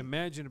generated person.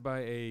 Imagined by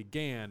a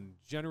GAN,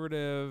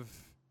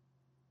 generative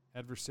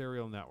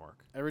adversarial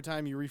network. Every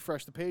time you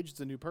refresh the page, it's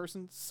a new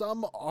person.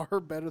 Some are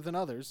better than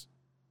others.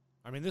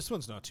 I mean, this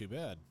one's not too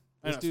bad.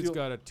 I This know, dude's Steel-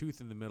 got a tooth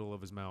in the middle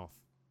of his mouth.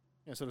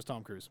 Yeah, so does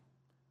Tom Cruise.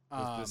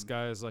 This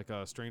guy is like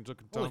a strange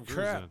looking Holy Tom Cruise.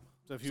 crap. then.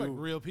 So if It's you, like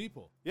real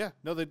people. yeah,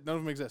 no, none of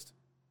them exist.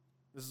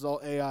 This is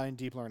all AI and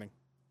deep learning.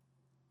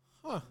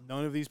 Huh.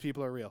 None of these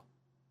people are real.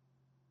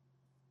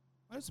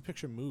 Why does the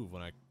picture move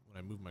when I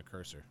move my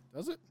cursor?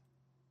 Does it?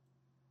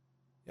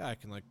 Yeah, I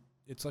can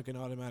it's like an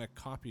automatic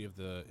copy of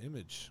the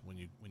image when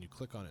you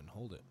click on it and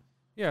hold it.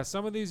 Yeah,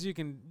 some of these you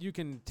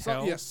can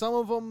tell. Some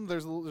of them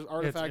there's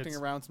artifacting it's-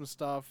 around some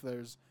stuff.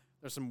 There's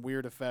some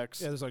weird effects.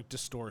 Yeah, there's like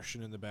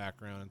distortion in the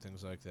background and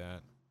things like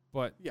that.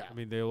 But Yeah. I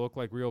mean, they look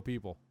like real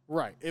people.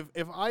 Right.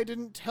 If I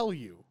didn't tell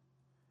you,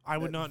 I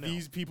would that not know.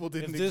 these people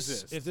didn't if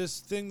exist. this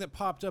thing that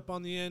popped up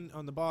on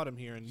the bottom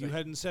here and you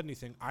hadn't said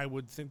anything, I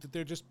would think that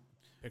they're just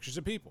pictures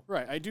of people.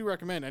 Right. I do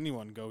recommend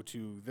anyone go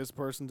to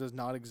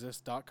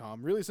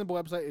thispersondoesnotexist.com. Really simple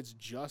website. It's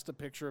just a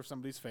picture of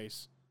somebody's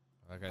face.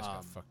 That guy's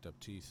got fucked up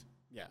teeth.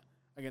 Yeah.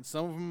 Again,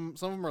 some of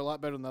them are a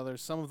lot better than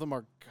others. Some of them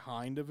are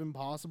kind of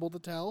impossible to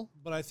tell.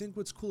 But I think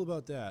what's cool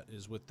about that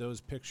is with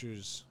those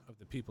pictures of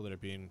the people that are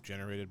being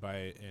generated by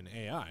an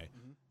AI,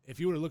 if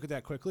you were to look at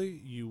that quickly,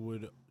 you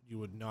would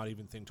not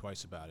even think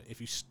twice about it.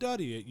 If you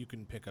study it, you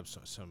can pick up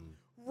some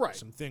Right.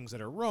 things that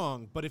are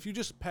wrong. But if you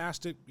just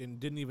passed it and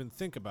didn't even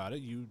think about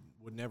it, you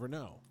would never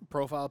know.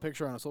 Profile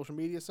picture on a social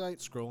media site.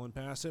 Scrolling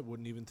past it,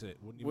 wouldn't even see it.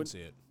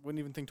 Wouldn't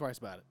even think twice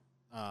about it.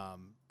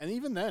 And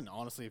even then,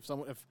 honestly, if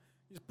you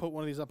just put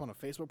one of these up on a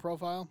Facebook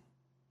profile,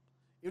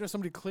 even if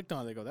somebody clicked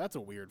on it, they go, "That's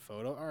a weird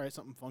photo. All right,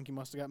 something funky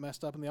must have got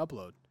messed up in the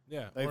upload."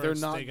 Yeah, Like, or they're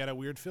not- they got a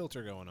weird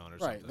filter going on or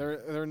Right. something.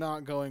 They're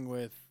not going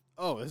with,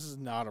 "Oh, this is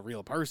not a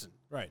real person."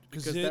 Right,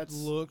 because Because it that's-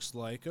 looks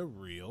like a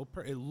real.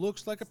 It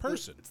looks like a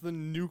person. It's the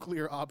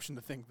nuclear option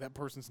to think that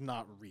person's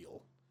not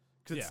real.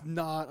 Because it's Yeah.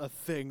 not a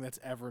thing that's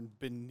ever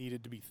been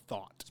needed to be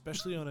thought.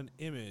 Especially on an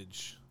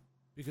image,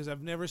 because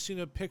I've never seen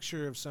a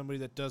picture of somebody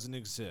that doesn't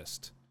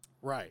exist,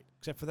 Right.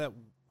 except for that.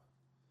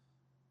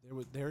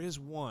 There is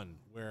one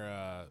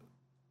where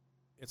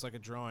it's like a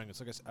drawing. It's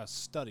like a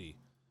study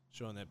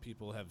showing that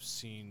people have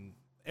seen.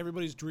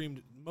 Everybody's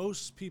dreamed.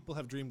 Most people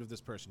have dreamed of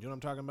this person. You know what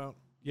I'm talking about?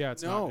 Yeah,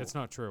 it's No. not. It's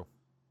not true.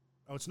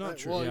 Oh, it's not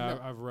true. well, yeah,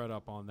 no. I've read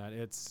up on that.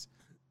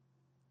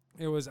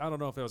 It was I don't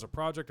know if it was a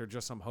project or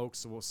just some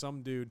hoax. Well,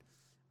 some dude,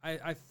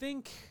 I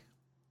think.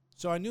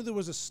 So I knew there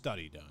was a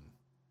study done,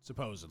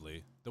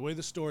 supposedly. The way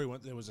the story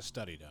went, there was a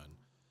study done.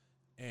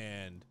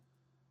 And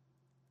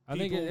I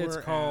think people it's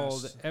were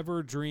called asked-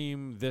 Ever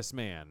Dream This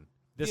Man.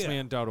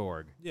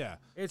 thisman.org. Yeah.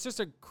 It's just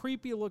a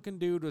creepy looking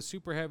dude with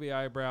super heavy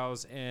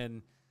eyebrows,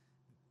 and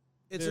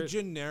It's a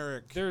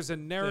generic. there's a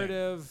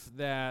narrative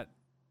that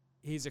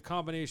he's a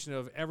combination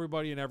of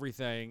everybody and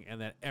everything,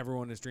 and that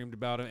everyone has dreamed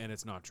about him, and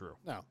it's not true.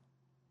 No.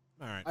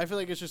 All right. I feel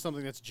like it's just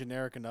something that's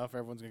generic enough.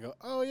 Everyone's going to go,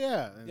 oh,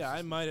 yeah. And it's Yeah, I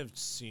just- might have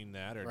seen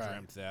that or Right.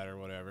 dreamt that or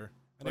whatever.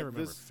 I But never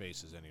remember this-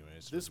 faces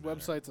anyways. This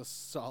website's a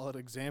solid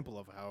example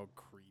of how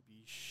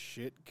creepy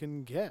shit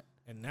can get.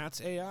 And that's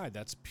AI.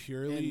 That's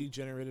purely And-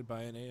 generated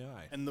by an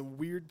AI. And the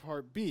weird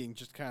part being,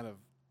 just kind of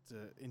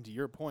into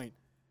your point,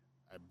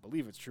 I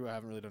believe it's true. I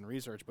haven't really done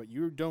research, but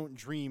you don't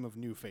dream of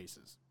new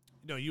faces.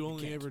 No, you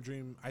only can't. ever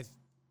dream.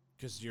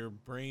 Because your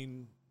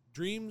brain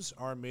dreams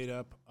are made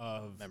up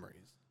of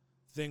Memories.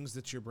 things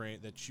that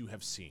you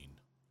have seen.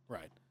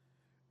 Right.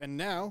 And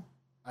now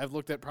I've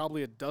looked at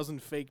probably a dozen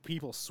fake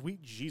people.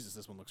 Sweet Jesus,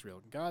 this one looks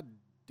real. God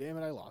damn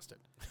it, I lost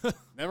it.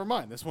 Never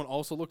mind. This one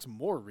also looks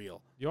more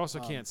real. You also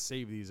can't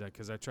save these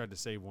because I tried to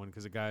save one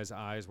because the guy's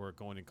eyes were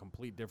going in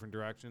complete different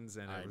directions,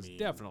 and I it was mean-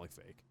 definitely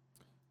fake.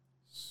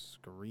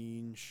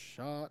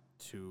 Screenshot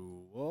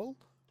tool.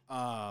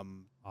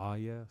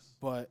 Yes.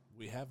 But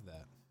We have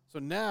that. so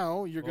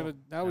now you're Well, gonna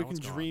now now we can it's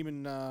gone. dream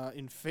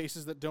in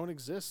faces that don't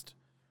exist.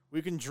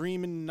 We can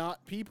dream in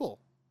not people.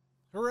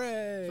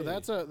 Hooray!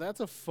 So that's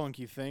a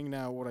funky thing.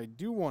 Now, what I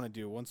do want to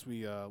do once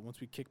we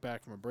kick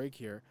back from a break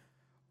here,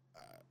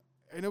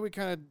 I know we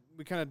kind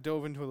of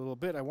dove into it a little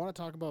bit. I want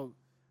to talk about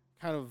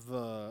kind of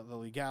the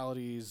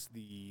legalities,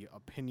 the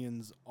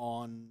opinions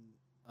on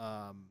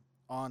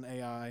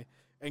AI,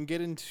 and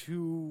get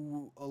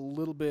into a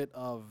little bit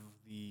of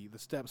the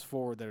steps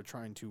forward that are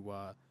trying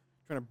to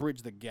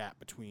bridge the gap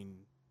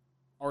between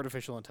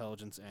artificial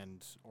intelligence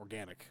and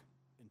organic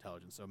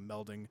intelligence. So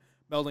melding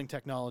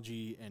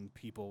technology and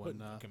people.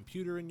 Putting And a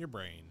computer in your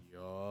brain.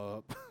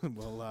 yup,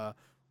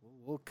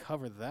 we'll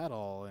cover that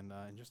all in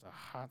just a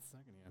hot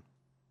second here.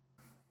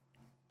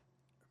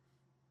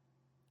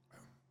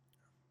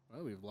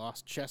 Well, we've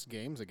lost chess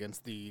games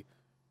against the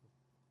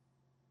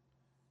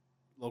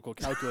local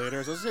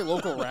calculators. I was going to say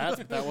local rats,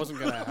 but that wasn't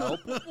going to help.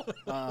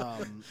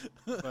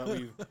 But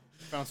we've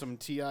found some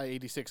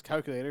TI-86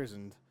 calculators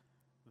and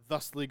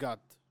thusly got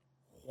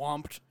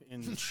whomped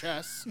in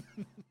chess.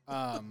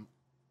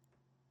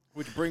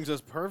 Which brings us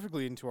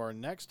perfectly into our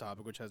next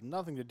topic, which has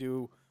nothing to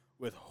do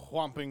with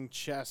whomping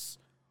chess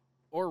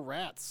or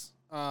rats.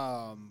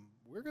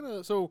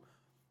 So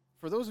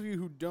for those of you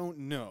who don't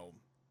know,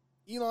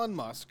 Elon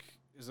Musk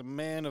is a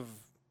man of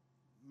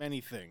many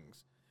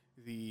things.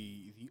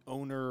 The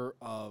owner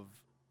of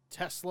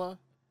Tesla,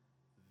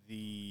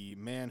 the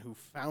man who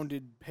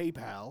founded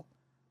PayPal,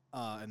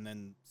 and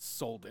then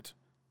sold it.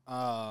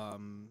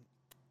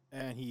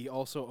 And he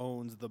also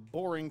owns the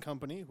Boring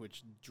Company,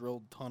 which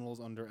drilled tunnels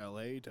under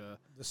LA to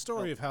The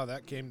story of how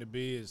that came to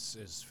be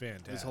is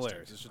fantastic. It's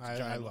hilarious. It's just a I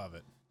giant- love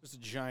it. just a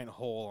giant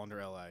hole under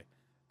LA.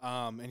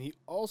 And he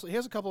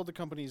has a couple other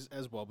companies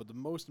as well, but the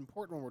most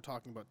important one we're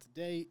talking about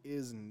today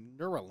is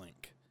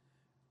Neuralink.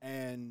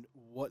 And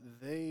what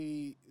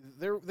they've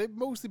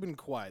mostly been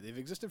quiet. They've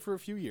existed for a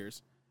few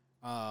years,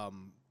 but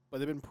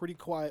they've been pretty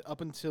quiet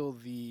up until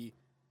the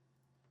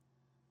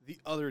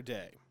other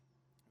day.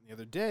 The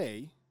other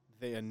day,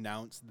 they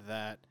announced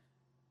that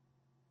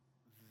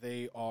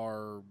they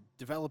are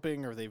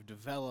developing, or they've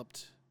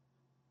developed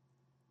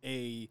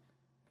in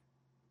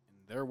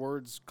their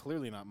words,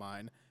 clearly not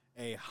mine,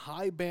 a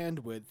high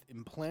bandwidth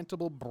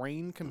implantable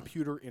brain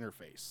computer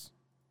interface.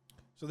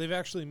 So they've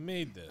actually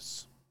made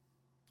this.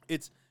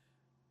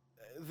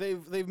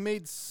 They've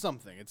made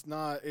something.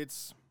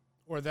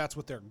 Or that's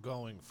what they're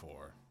going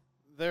for.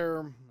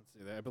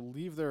 I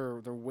believe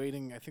they're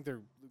waiting. I think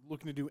they're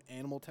looking to do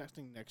animal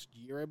testing next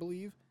year, I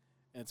believe.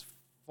 And it's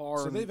far.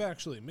 So they've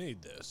actually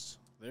made this.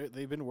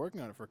 They've been working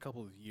on it for a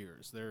couple of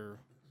years.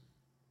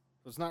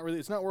 It's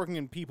not working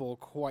in people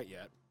quite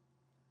yet,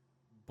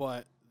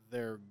 but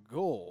their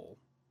goal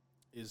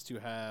is to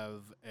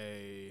have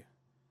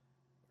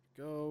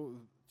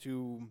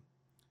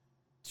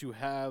to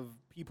have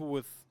people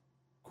with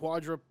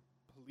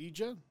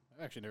quadriplegia.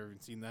 I've actually never even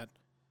seen that.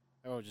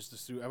 I've always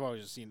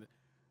just seen it.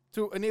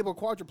 To enable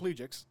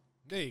quadriplegics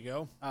There you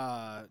go.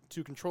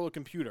 to control a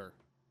computer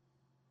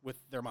with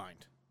their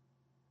mind,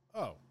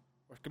 Oh,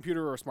 or a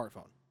computer or a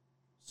smartphone.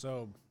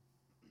 so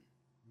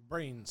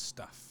brain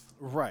stuff.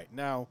 Right.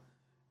 Now,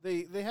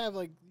 they have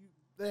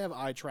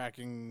eye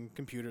tracking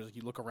computers. Like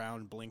you look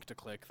around, blink to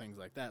click, things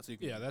like that. So you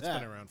can Yeah, do that's that.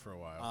 been around for a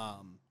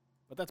while.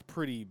 But that's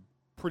pretty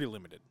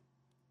limited,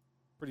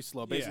 pretty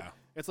slow. Basically, Yeah.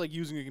 it's like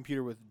using a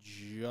computer with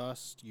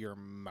just your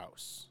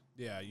mouse.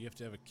 Yeah, you have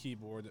to have a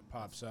keyboard that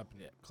pops up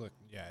and click.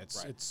 Yeah, it's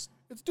Right. it's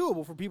It's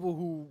doable for people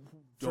who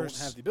don't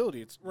First- have the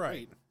ability. It's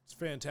right. great, It's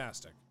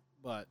fantastic.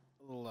 but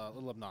a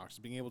little obnoxious.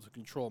 Being able to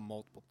control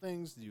multiple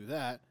things, to do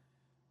that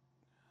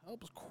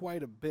helps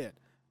quite a bit.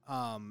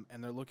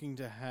 And they're looking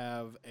to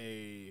have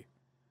the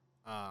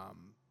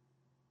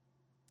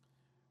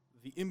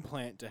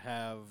implant to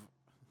have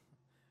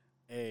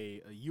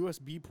a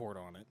USB port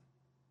on it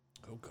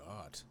Oh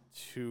God!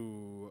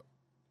 to.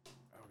 Oh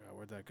God,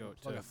 where'd that go?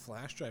 Plug a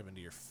flash drive into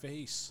your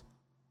face.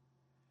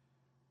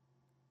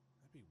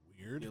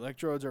 Weird. The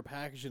electrodes are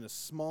packaged in a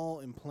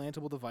small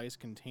implantable device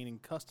containing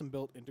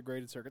custom-built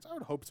integrated circuits. I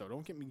would hope so.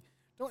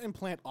 Don't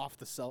implant off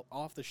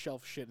the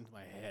shelf shit into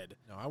my head.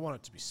 No, I want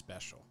it to be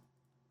special.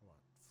 I want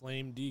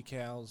flame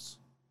decals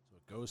so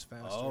it goes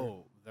faster.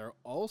 Oh, they're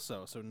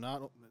also so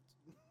not.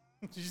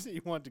 Did you say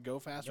you want to go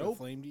faster with Nope.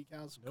 flame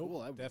decals? Nope, Cool,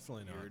 that would be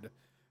definitely not. weird. It'd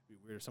be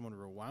weird if someone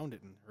rewound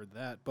it and heard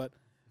that. But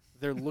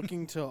they're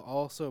looking to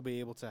also be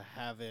able to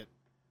have it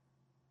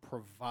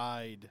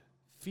provide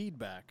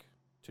feedback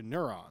to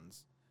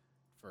neurons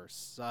for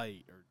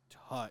sight or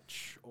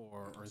touch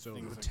or So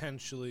things like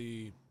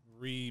potentially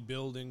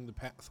rebuilding the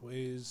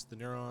pathways, the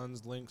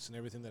neurons, links, and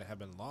everything that have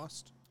been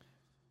lost.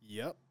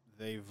 Yep,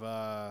 they've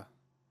the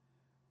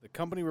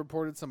company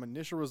reported some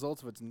initial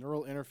results of its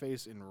neural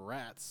interface in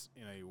rats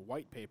in a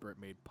white paper it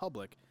made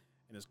public,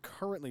 and is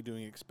currently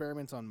doing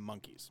experiments on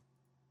monkeys.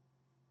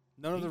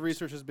 None of the Neat.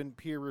 research has been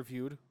peer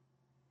reviewed.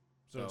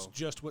 So it's So-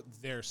 just what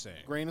they're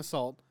saying. Grain of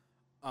salt.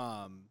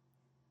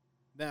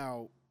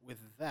 Now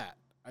with that,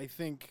 I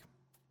think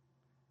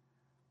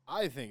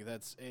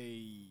that's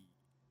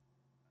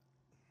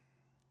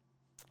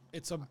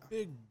It's a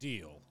big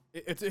deal.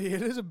 it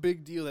is a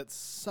big deal that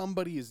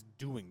somebody is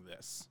doing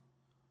this.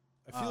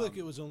 I feel like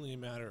it was only a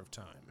matter of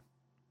time.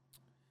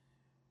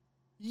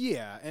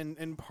 Yeah,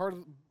 and part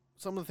of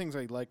some of the things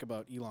I like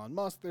about Elon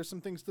Musk, there's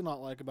some things to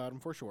not like about him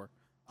for sure.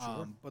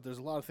 Sure. But there's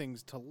a lot of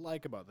things to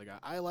like about the guy.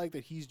 I like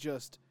that he's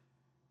just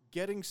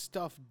getting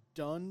stuff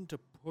done to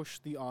push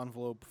the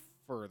envelope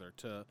further,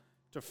 to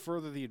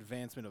further the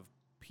advancement of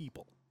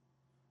people.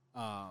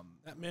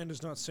 That man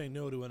does not say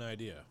no to an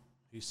idea.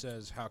 He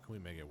says, "How can we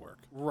make it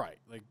work?" Right,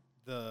 like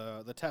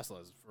the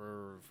Teslas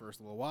for first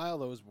a little while,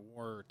 those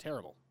were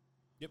terrible.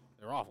 Yep.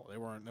 They're awful. They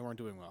weren't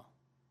doing well.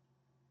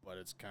 But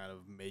it's kind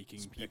of making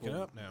It's people picking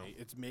up now.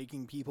 It's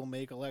making people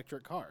make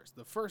electric cars.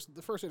 The first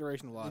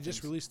iteration of a lot They of just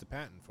things- released the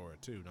patent for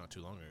it too, not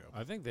too long ago.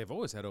 I think they've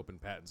always had open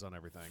patents on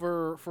everything.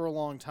 for a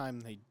long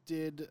time they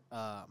did,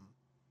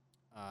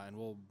 and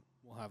we'll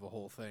have a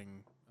whole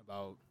thing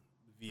about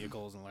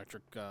vehicles and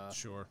electric,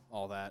 Sure.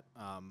 all that.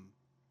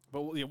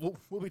 But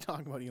we'll be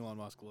talking about Elon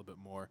Musk a little bit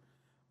more,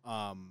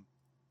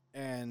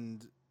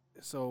 and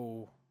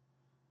so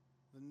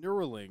the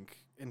Neuralink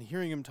and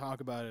hearing him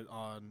talk about it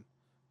on,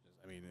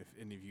 I mean, if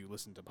any of you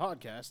listen to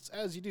podcasts,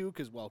 as you do,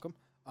 because welcome.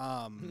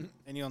 And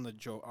you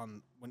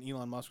when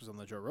Elon Musk was on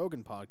the Joe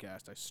Rogan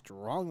podcast, I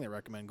strongly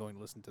recommend going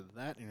to listen to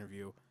that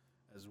interview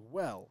as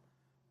well.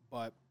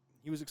 But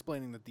he was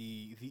explaining that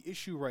the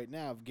issue right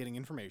now of getting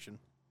information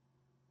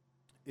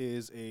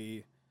is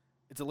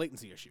it's a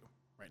latency issue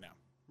right now,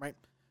 right?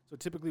 So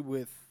typically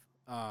with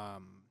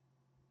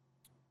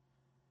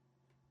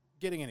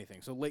getting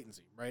anything, so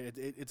latency, right?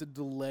 It's a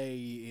delay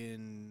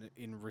in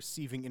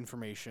receiving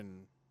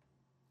information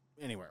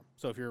anywhere.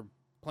 So if you're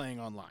playing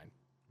online,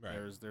 Right.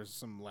 there's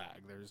some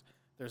lag.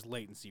 There's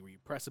latency where you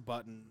press a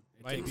button.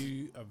 It Might takes,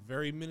 be a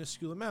very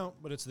minuscule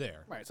amount, but it's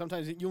there. right.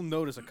 Sometimes you'll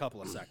notice a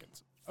couple of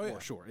seconds. Oh, for yeah.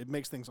 sure. It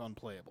makes things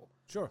unplayable.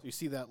 Sure. So you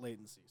see that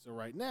latency. So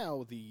right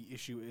now the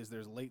issue is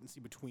there's latency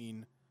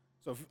between.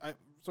 So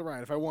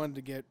Ryan, if I wanted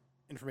to get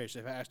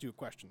information, if I asked you a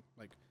question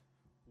like,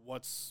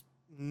 what's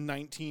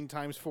 19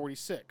 times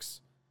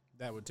 46?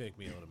 That would take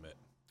me a little bit.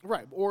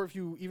 Right. Or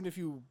even if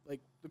you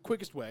like the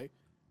quickest way,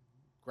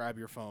 grab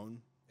your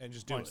phone, And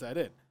just do punch it. that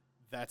in.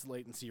 That's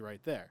latency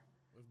right there.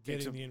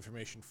 Getting some- the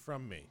information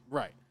from me.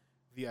 Right.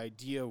 The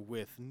idea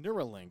with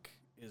Neuralink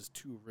is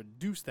to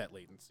reduce that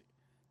latency.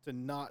 To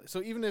not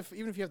so even if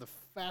you have the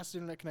fastest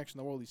internet connection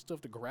in the world, you still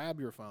have to grab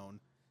your phone,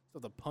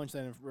 still have to punch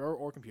that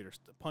or computer,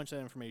 punch that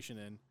information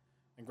in,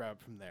 and grab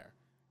it from there.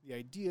 The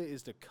idea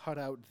is to cut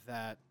out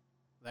that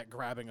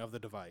grabbing of the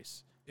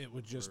device. It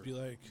would just be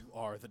like You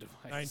are the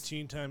device.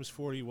 19 times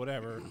 40,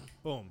 whatever.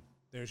 Boom.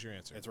 There's your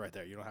answer. It's right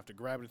there. You don't have to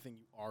grab anything.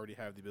 You already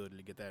have the ability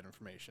to get that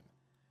information.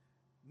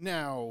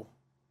 Now,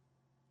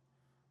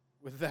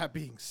 with that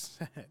being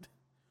said,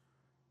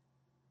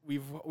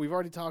 we've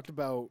already talked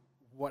about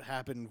what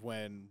happened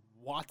when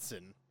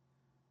Watson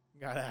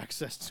got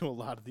access to a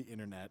lot of the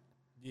internet.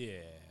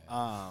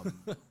 Yeah.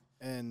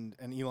 And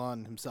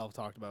Elon himself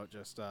talked about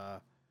just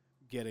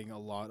getting a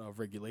lot of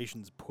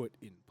regulations put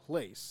in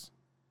place.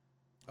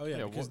 Oh, yeah,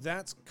 Yeah, because well,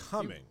 that's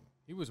coming.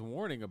 He was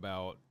warning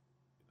about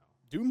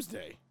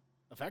Doomsday,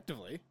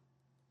 effectively.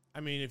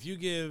 I mean, if you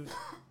give...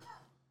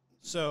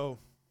 So,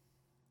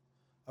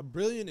 a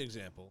brilliant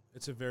example,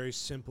 it's a very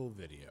simple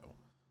video.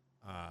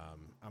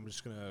 I'm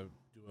just going to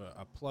do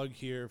a plug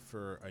here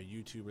for a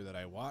YouTuber that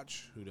I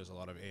watch who does a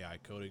lot of AI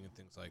coding and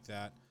things like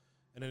that.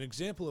 And an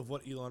example of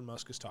what Elon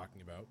Musk is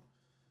talking about.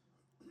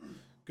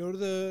 Go to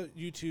the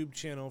YouTube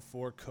channel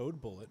for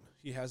Code Bullet.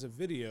 He has a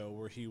video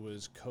where he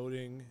was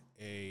coding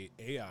a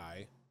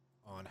AI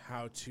on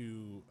how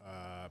to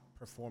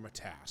perform a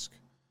task.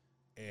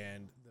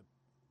 And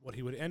what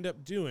he would end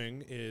up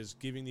doing is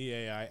giving the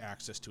AI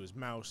access to his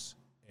mouse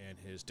and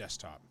his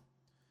desktop.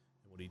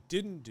 And what he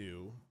didn't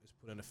do is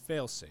put in a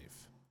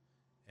failsafe.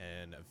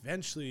 And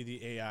eventually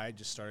the AI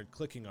just started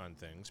clicking on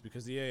things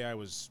because the AI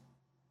was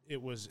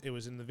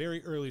in the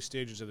very early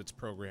stages of its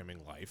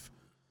programming life.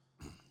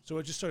 So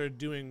it just started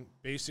doing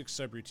basic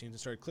subroutines and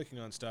started clicking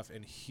on stuff,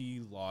 and he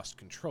lost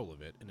control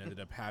of it and ended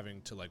up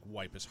having to like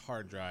wipe his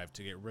hard drive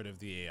to get rid of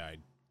the AI,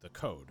 the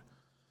code.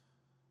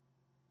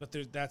 But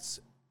that's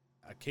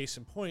a case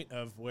in point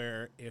of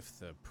where if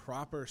the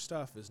proper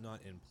stuff is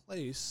not in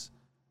place,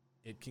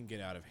 it can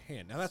get out of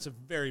hand. Now, that's a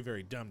very,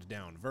 very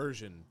dumbed-down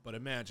version, but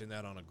imagine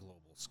that on a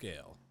global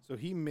scale. So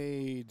he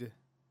made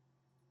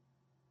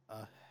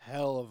a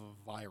hell of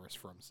a virus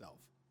for himself.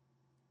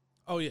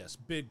 Oh, yes,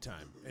 big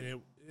time.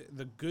 And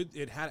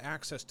it had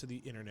access to the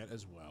internet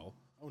as well.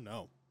 Oh,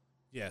 no.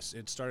 Yes,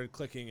 it started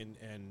clicking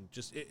and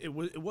just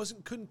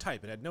couldn't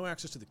type. It had no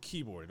access to the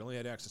keyboard. It only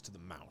had access to the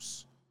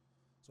mouse.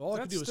 So all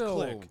it could do was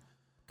click.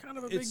 Kind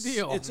of a big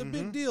deal. It's a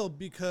big deal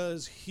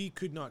because he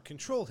could not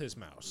control his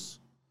mouse.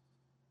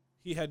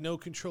 He had no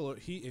control.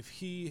 If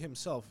he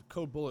himself,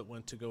 Code Bullet,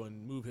 went to go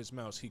and move his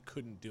mouse, he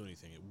couldn't do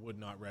anything. It would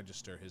not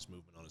register his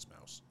movement on his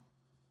mouse.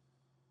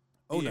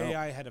 The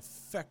AI had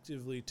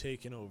effectively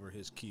taken over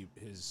his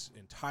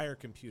entire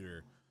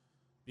computer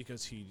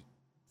because he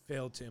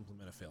failed to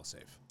implement a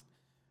failsafe.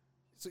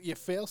 So yeah,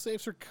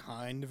 fail-safes are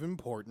kind of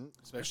important,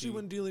 Especially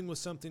when dealing with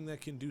something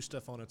that can do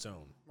stuff on its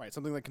own. Right,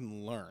 something that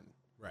can learn.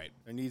 Right.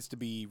 There needs to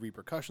be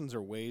repercussions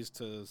or ways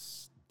to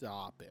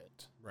stop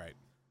it. Right.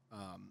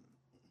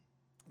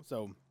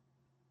 So,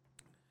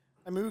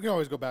 I mean, we can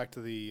always go back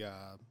to the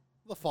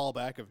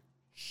fallback of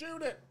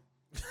shoot it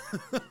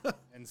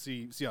and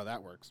see how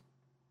that works.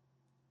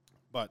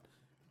 But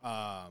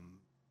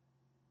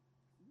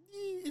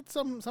it's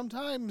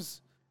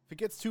sometimes if it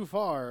gets too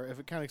far, if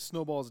it kind of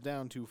snowballs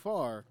down too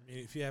far. I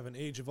mean, if you have an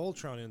Age of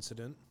Ultron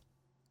incident,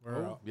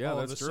 where all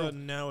that's of a true.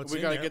 sudden now it's We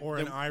in gotta there, get or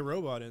an them-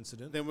 iRobot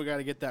incident, Then we got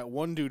to get that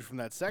one dude from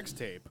that sex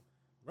tape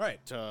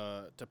right?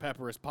 to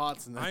pepper his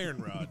pots and then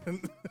Iron Rod.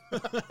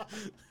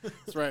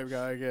 That's right. We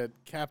got to get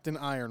Captain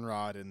Iron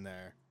Rod in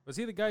there. Was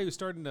he the guy who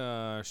started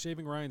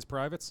shaving Ryan's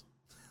privates?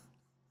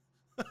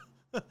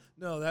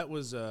 No, that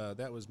was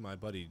my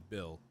buddy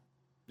Bill.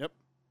 Yep.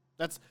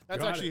 That's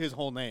Got actually it. his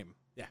whole name.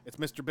 Yeah. It's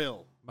Mr.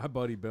 Bill. My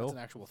buddy It's Bill. an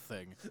actual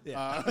thing.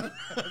 Yeah.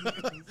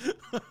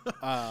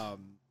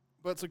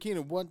 But so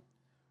Keenan, what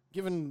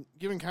given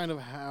kind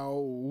of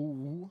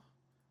how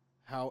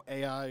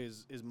AI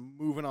is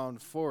moving on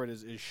forward,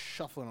 is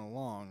shuffling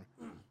along,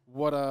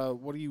 what are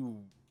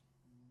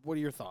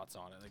your thoughts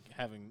on it? Like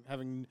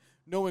having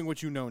knowing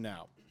what you know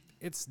now.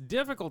 It's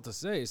difficult to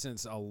say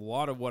since a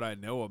lot of what I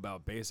know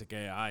about basic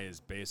AI has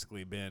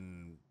basically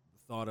been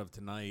thought of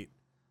tonight.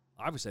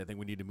 Obviously, I think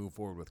we need to move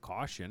forward with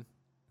caution.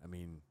 I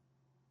mean,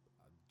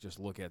 just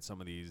look at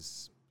some of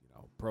these,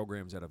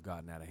 programs that have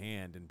gotten out of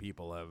hand and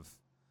people have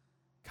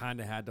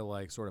kind of had to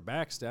like sort of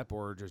backstep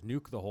or just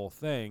nuke the whole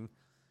thing.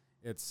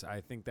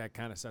 I think that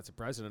kind of sets a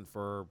precedent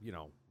for,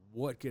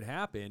 what could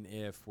happen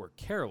if we're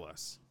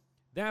careless.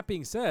 That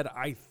being said,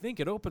 I think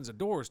it opens the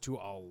doors to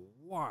a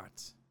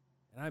lot,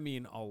 and I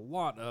mean a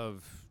lot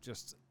of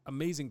just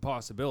amazing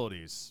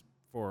possibilities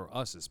for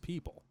us as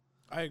people.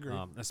 I agree.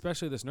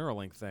 Especially this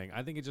Neuralink thing.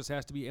 I think it just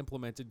has to be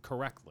implemented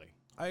correctly.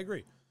 I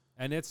agree.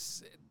 And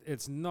it's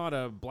not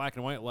a black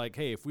and white like,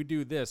 hey, if we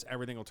do this,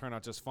 everything will turn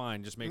out just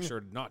fine. Just make sure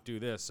to not do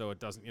this so it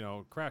doesn't,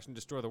 crash and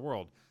destroy the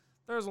world.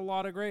 There's a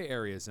lot of gray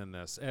areas in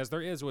this, as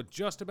there is with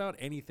just about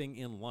anything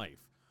in life.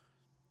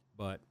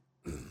 But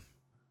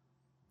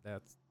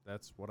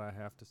that's what I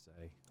have to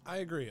say. I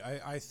agree.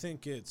 I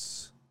think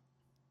it's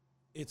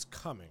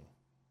coming.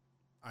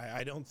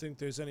 I don't think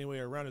there's any way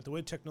around it. The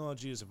way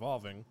technology is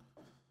evolving,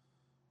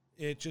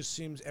 it just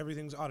seems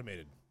everything's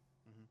automated.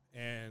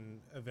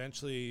 And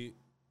eventually,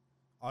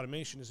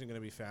 automation isn't going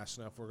to be fast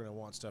enough. We're going to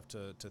want stuff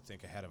to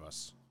think ahead of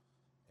us.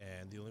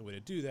 And the only way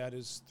to do that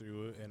is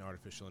through an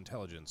artificial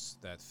intelligence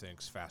that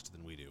thinks faster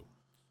than we do.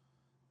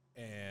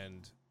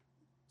 And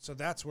so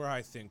that's where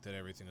I think that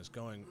everything is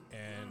going.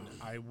 And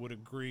I would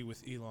agree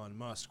with Elon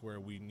Musk where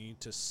we need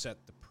to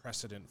set the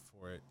precedent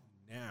for it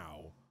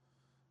now.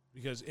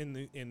 Because in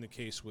the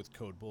case with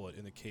Code Bullet,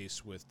 in the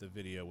case with the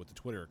video with the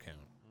Twitter account,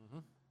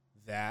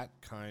 that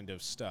kind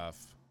of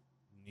stuff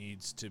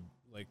needs to,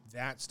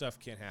 that stuff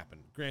can't happen.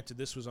 Granted,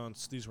 these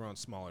were on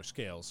smaller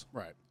scales.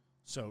 Right.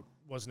 So it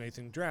wasn't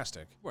anything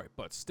drastic. Right,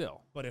 but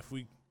still. But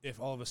if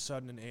all of a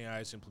sudden an AI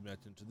is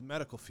implemented into the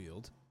medical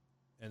field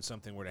and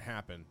something were to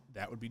happen,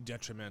 that would be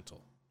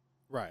detrimental.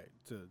 Right.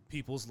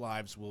 People's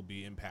lives will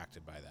be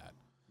impacted by that.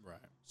 Right.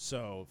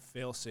 So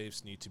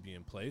fail-safes need to be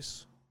in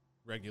place.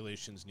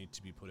 Regulations need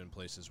to be put in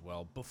place as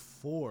well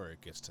before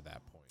it gets to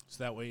that point.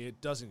 So that way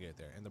it doesn't get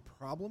there. And the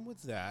problem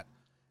with that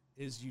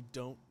is you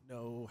don't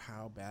know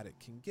how bad it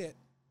can get,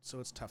 so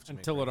it's tough to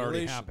Until make it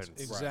already regulations.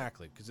 happens.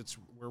 Exactly, because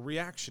we're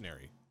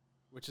reactionary.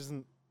 Which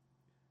isn't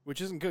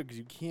good because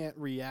you can't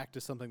react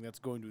to something that's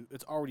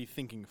it's already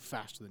thinking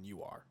faster than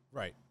you are.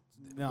 Right.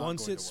 Not going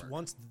to work.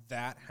 Once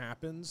that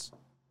happens,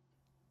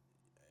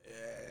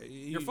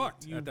 You're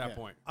fucked at that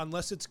point.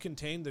 Unless it's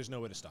contained, there's no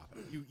way to stop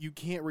it. You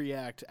can't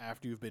react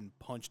after you've been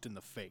punched in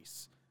the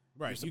face.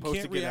 Right. You're You supposed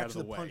can't to get out react of to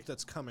the the way. punch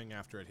that's coming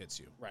after it hits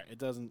you. Right. It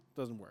doesn't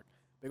work.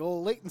 Big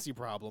old latency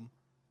problem.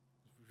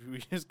 We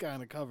just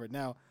kind of covered.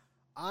 Now,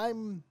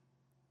 I'm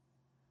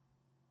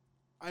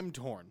I'm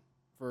torn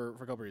for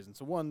a couple reasons.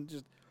 So one,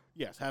 just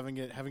yes, having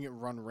it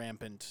run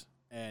rampant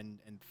and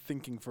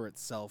thinking for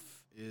itself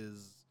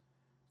is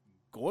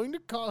going to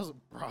cause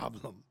a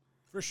problem.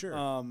 For sure.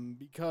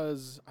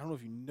 Because I don't know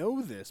if you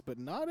know this, but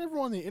not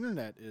everyone on the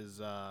internet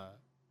is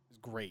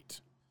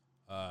great.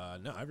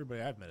 No,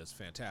 everybody I've met is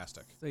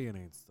fantastic. Say it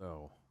ain't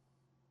so.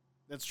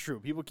 That's true.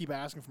 People keep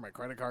asking for my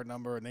credit card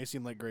number, and they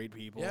seem like great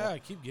people. Yeah, I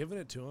keep giving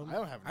it to them. I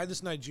don't have. I had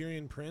this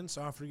Nigerian prince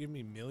offer to give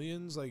me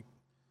millions. Like,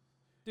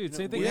 Dude, You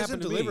same know, thing he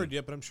happened hasn't to delivered me.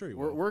 yet, but I'm sure he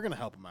will. We're gonna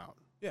help him out.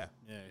 Yeah,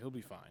 Yeah, he'll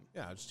be fine.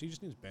 yeah. He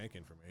just needs bank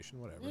information,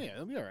 whatever. Yeah,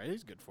 he'll be all right.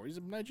 He's good for it. He's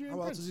a Nigerian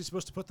How else prince. is he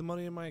supposed to put the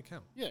money in my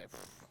account? Yeah.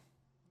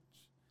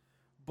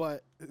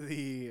 But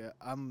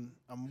I'm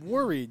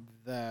worried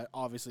that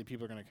obviously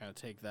people are going to kind of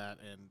take that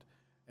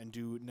and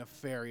do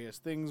nefarious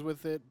things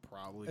with it.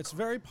 Probably It's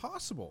very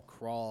possible.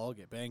 crawl,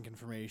 get bank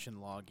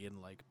information, log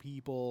in like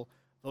people.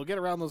 They'll get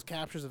around those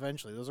captures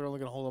eventually. Those are only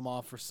going to hold them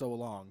off for so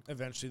long,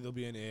 Eventually, there'll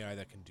be an AI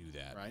that can do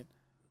that. right?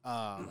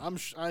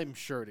 I'm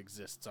sure it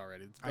exists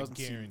already. It I doesn't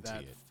seem guarantee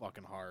that it.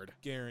 fucking hard.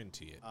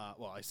 Guarantee it.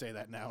 Well, I say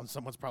that now, and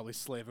someone's probably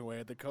slaving away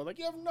at the code. Like,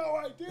 you have no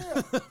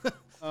idea.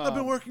 I've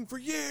been working for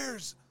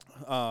years.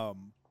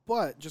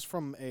 But just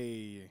from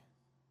a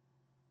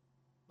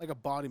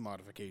body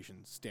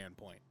modification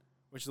standpoint,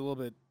 which is a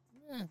little bit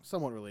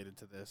somewhat related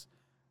to this,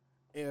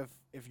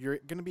 if you're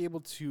going to be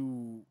able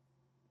to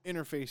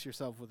interface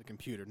yourself with a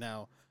computer,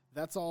 now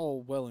that's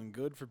all well and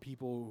good for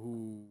people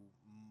who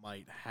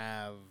might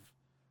have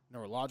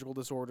neurological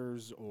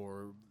disorders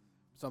or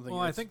something.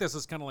 Well, I think this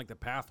is kind of like the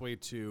pathway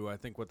to, I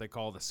think, what they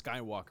call the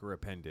Skywalker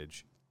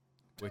appendage,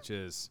 which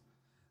is,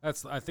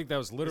 I think that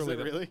was literally,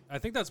 really? I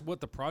think that's what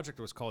the project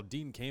was called.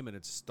 Dean Kamen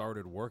had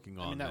started working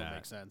on that that. would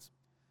make sense.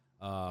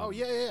 Um,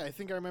 Yeah. I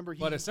think I remember.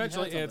 but he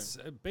essentially, had it's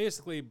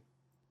basically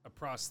a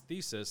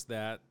prosthesis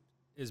that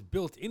is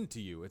built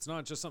into you. It's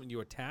not just something you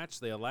attach.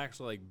 They'll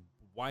actually like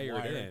wire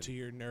it in. to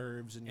your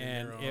nerves and your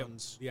And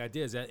neurons. the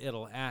idea is that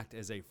it'll act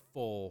as a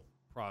full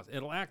process.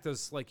 It'll act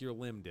as like your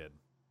limb did.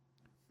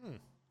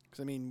 because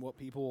I mean, what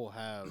people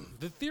have.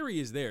 The theory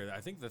is there.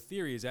 I think the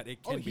theory is that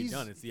it can be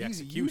done. It's the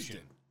he's used execution.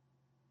 it.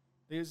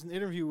 There's an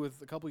interview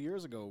with a couple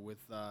years ago with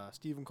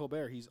Stephen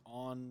Colbert. He's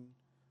on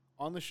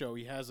the show.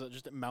 He has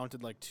just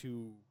mounted like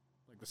to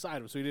like the side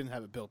of him, so he didn't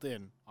have it built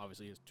in.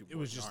 Obviously, he has two. It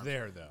was broken just arms.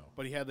 there, though.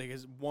 But he had like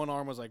his one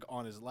arm was like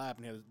on his lap,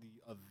 and he had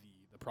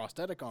the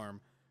prosthetic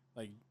arm.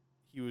 Like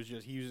he used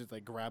it to,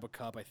 like grab a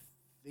cup. I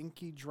think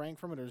he drank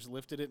from it or just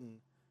lifted it, and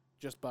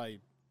just by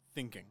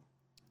thinking.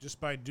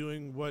 Just by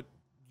doing what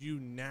you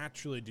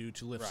naturally do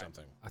to lift Right.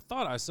 something. I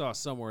thought I saw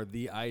somewhere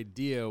the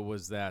idea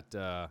was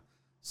that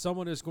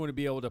someone is going to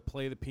be able to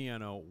play the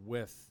piano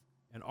with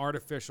an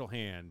artificial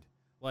hand,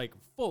 like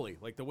fully,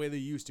 like the way they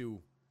used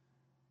to,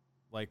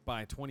 like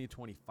by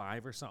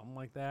 2025 or something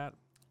like that.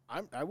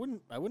 I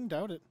wouldn't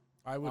doubt it.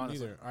 I wouldn't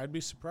Honestly. either. I'd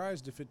be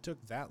surprised if it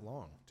took that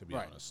long, to be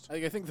honest.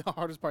 I think the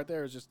hardest part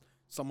there is just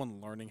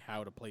someone learning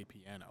how to play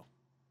piano.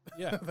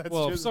 Yeah. That's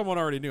Well, if just, someone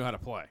already knew how to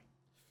play.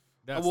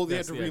 That's, well, they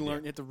that's have to the idea.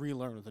 relearn. You have to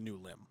relearn with a new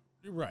limb.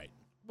 You're right.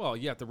 Well,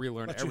 you have to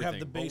relearn But you everything. have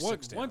the But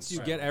basics down, once you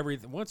so- get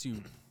everything, once you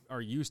are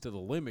used to the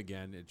limb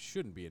again, it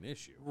shouldn't be an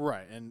issue.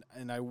 Right,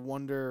 and I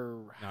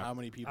wonder Now, how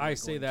many people. I are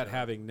say going that to,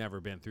 having never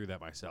been through that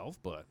myself,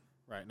 but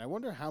right, and I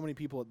wonder how many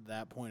people at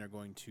that point are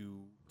going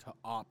to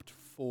opt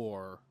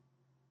for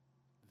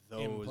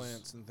those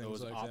Implants and things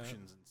those like that.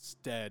 options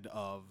instead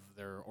of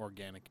their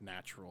organic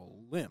natural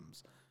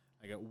limbs.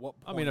 Like at what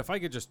point? I mean, if I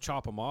could just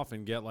chop them off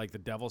and get like the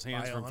devil's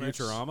hands from Bionics.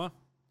 Futurama,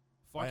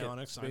 fuck it,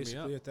 Bionics, sign me up.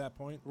 basically, at that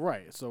point.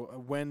 right,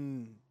 so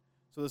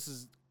so this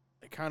is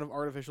a kind of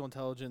artificial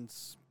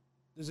intelligence.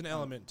 There's an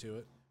element to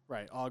it.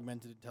 Right,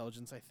 augmented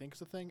intelligence, I think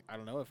is a thing. I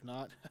don't know if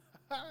not.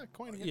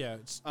 Coining it. Yeah,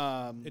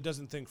 It it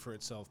doesn't think for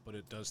itself, but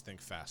it does think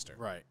faster.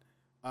 right.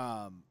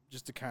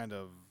 Just to kind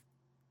of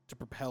to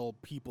propel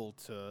people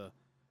to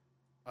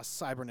a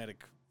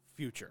cybernetic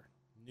future,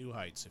 New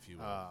heights, if you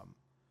will.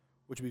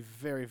 which would be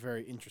very,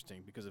 very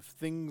interesting. Because if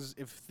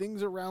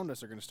things around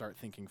us are going to start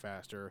thinking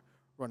faster,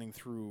 running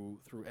through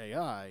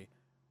AI,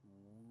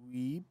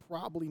 we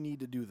probably need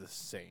to do the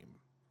same.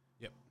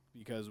 Yep.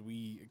 Because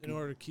in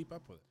order to keep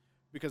up with it.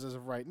 because as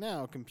of right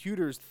now,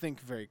 computers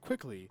think very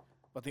quickly,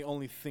 but they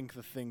only think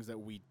the things that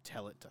we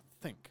tell it to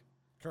think.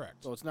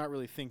 Correct. So it's not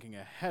really thinking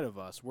ahead of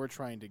us. We're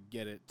trying to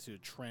get it to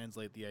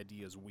translate the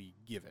ideas we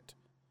give it.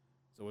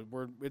 So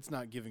it's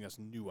not giving us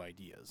new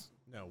ideas.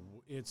 No,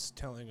 it's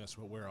telling us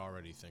what we're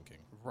already thinking.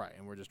 Right,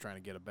 and we're just trying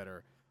to get a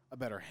better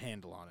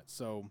handle on it.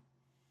 So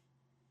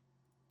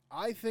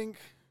I think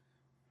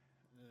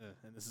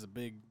and this is a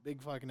big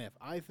fucking if.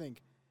 I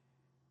think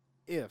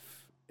if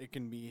it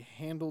can be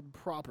handled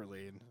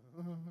properly, and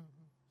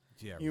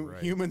Yeah,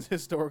 humans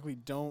historically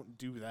don't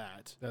do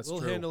that. That's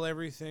we'll true. handle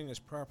everything as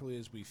properly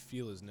as we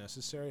feel is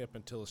necessary up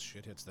until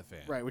shit hits the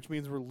fan. Right, which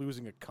means we're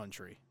losing a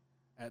country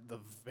at the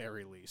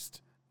very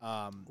least.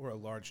 Or a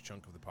large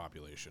chunk of the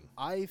population.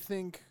 I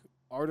think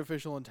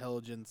artificial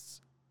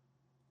intelligence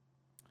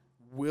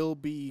will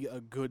be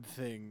a good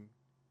thing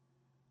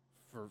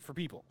for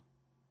people.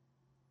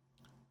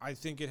 I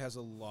think it has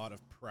a lot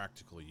of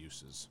practical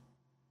uses.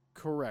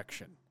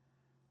 correction.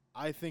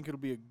 I think it'll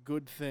be a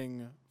good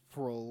thing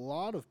for a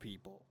lot of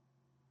people.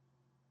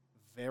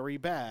 Very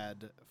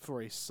bad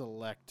for a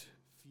select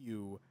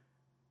few,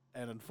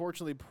 and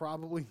unfortunately,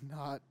 probably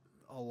not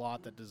a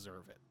lot that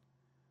deserve it.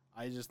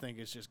 I just think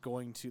it's just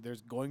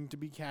there's going to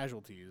be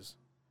casualties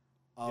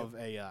of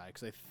AI,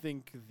 because I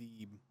think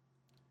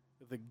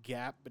the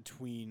gap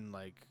between,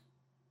 like,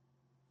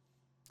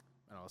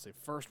 I don't know, say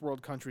first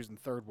world countries and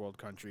third world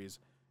countries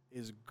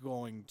is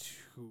going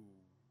to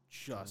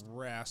just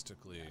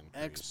drastically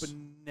increase.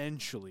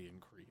 exponentially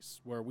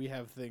increase, where we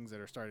have things that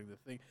are starting to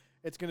think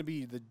it's going to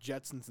be the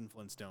Jetsons and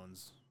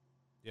Flintstones.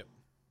 Yep.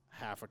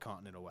 Half a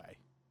continent away.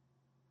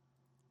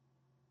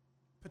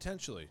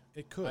 Potentially,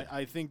 it could.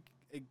 I think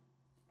it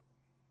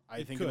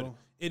could. it'll-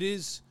 It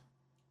is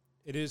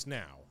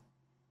now.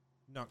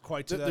 Not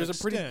quite to that there's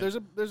extent. there's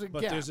a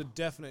but gap.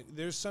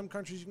 there's some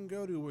countries you can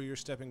go to where you're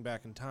stepping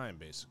back in time,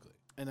 basically.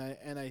 And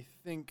I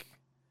think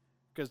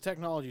because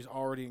technology is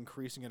already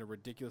increasing at a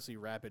ridiculously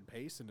rapid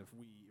pace, and if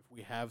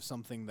we have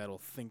something that'll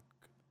think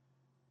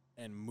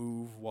and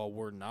move while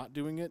we're not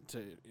doing it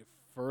to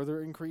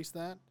further increase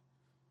that,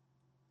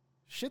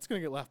 shit's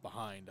gonna get left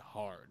behind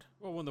hard.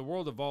 Well, when the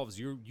world evolves,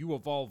 you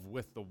evolve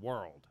with the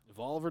world.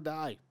 Evolve or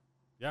die.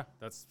 Yeah,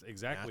 that's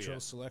exactly Natural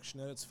it. selection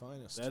at its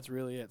finest. That's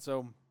really it.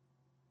 So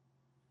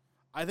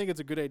I think it's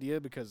a good idea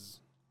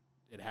because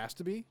it has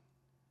to be.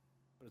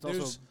 But it's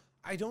also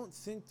I don't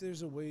think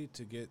there's a way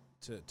to get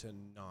to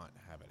not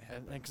have it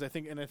happen. because I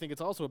think it's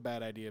also a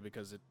bad idea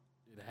because it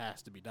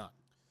has to be done.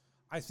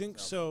 I think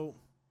so.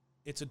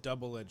 It's a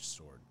double-edged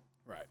sword,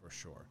 Right. for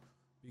sure,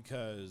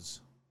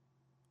 because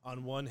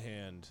on one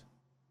hand,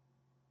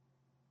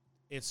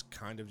 it's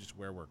kind of just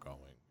where we're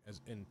going as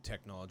in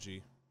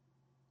technology,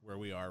 where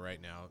we are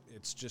right now.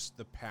 It's just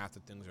the path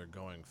that things are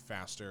going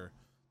faster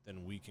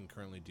than we can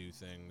currently do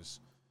things,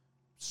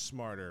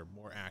 smarter,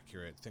 more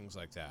accurate, things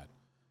like that.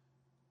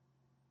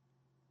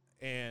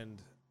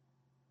 And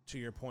to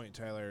your point,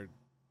 Tyler,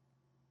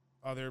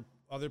 other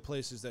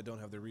places that don't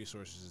have the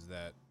resources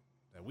that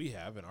we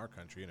have in our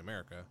country, in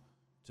America,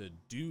 to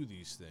do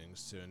these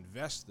things, to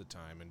invest the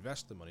time,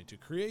 invest the money, to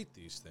create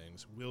these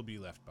things, will be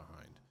left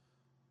behind.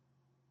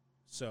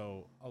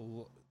 So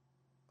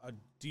a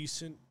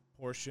decent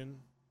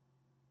portion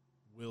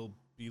will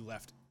be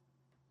left.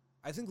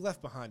 I think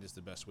left behind is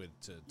the best way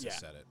to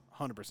set it.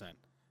 100%.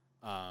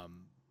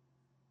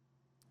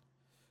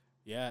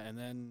 Yeah, and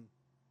then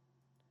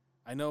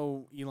I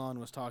know Elon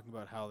was talking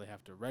about how they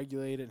have to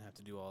regulate it and have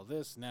to do all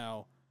this.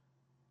 Now,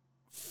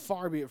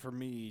 far be it from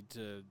me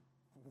to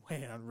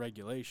weigh in on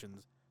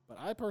regulations, but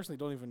I personally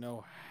don't even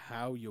know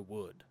how you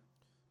would.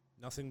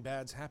 Nothing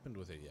bad's happened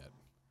with it yet.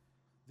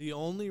 The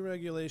only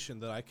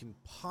regulation that I can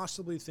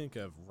possibly think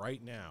of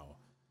right now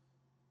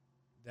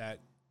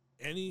that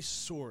any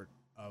sort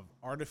of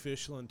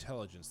artificial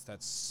intelligence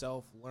that's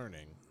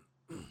self-learning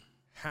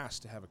has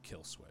to have a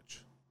kill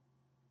switch.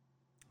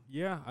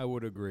 Yeah, I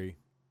would agree.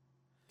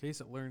 In case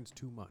it learns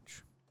too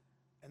much.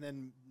 And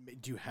then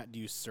do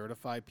you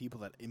certify people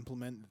that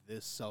implement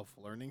this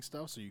self-learning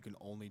stuff so you can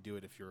only do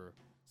it if you're,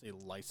 say,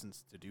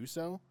 licensed to do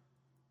so?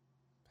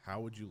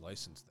 How would you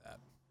license that?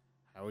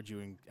 How would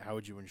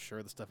you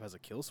ensure the stuff has a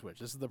kill switch?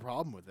 This is the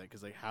problem with it,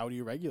 because like, how do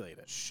you regulate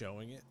it?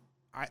 Showing it?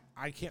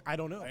 I can't. I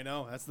don't know. I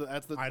know that's the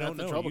I don't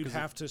know. trouble. You'd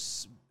have to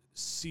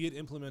see it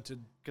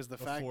implemented because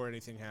before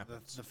anything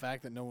happens. The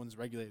fact that no one's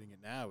regulating it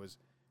now is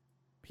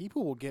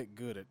people will get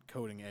good at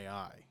coding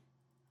AI.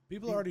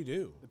 People already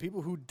do. The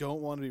people who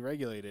don't want to be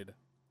regulated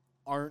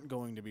aren't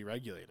going to be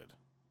regulated.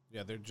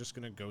 Yeah, they're just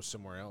going to go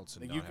somewhere else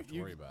and Like, not have to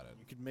worry about it.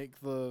 You could make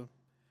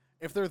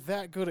if they're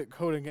that good at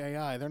coding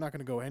AI, they're not going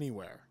to go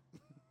anywhere.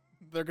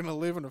 They're going to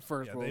live in a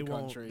first world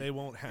country. They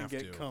won't have and to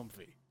get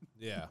comfy.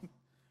 Yeah.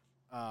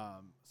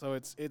 So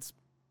it's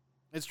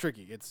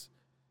tricky. It's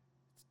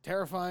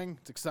terrifying.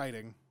 It's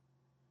exciting.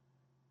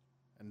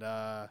 And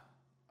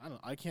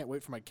I can't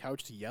wait for my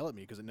couch to yell at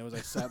me because it knows I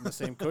sat in the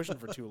same cushion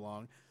for too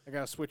long. I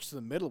got to switch to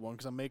the middle one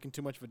because I'm making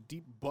too much of a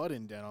deep butt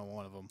indent on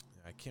one of them.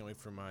 I can't wait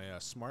for my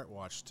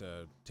smartwatch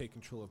to take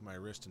control of my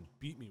wrist and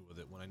beat me with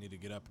it when I need to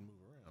get up and move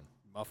around.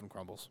 Muffin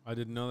crumbles. I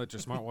didn't know that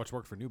your smartwatch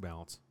worked for New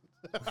Balance.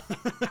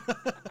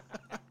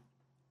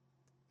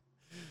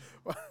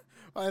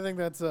 I think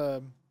that's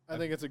I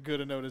think it's a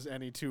good a note as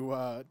any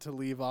to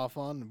leave off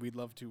on. We'd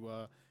love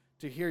to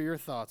hear your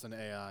thoughts on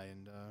AI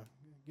and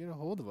get a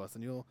hold of us,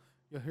 and you'll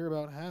hear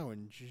about how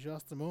in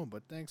just a moment.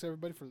 But thanks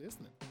everybody for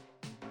listening.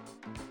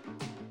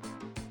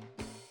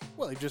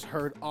 Well, you just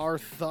heard our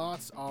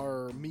thoughts,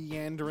 our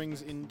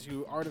meanderings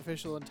into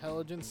artificial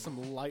intelligence,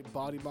 some light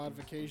body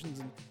modifications,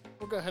 and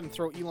we'll go ahead and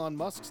throw Elon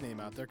Musk's name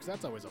out there because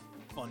that's always a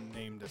fun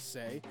name to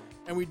say.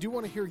 And we do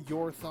want to hear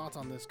your thoughts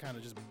on this kind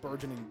of just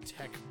burgeoning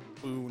tech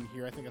boon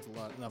here. I think that's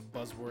enough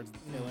buzzwords to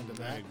fill into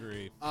that. I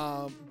agree.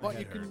 But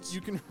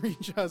you can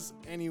reach us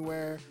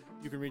anywhere.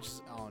 You can reach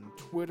us on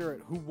Twitter at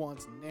Who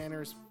Wants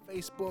Nanners,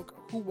 Facebook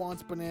Who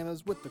Wants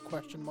Bananas with the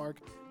question mark,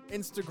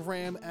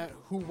 Instagram at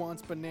Who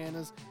Wants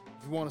Bananas.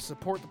 If you want to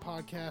support the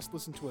podcast,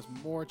 listen to us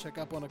more, check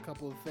up on a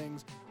couple of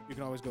things, you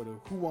can always go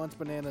to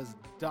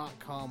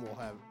whowantsbananas.com. We'll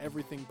have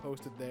everything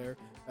posted there,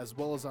 as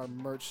well as our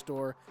merch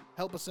store.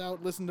 Help us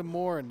out, listen to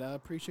more, and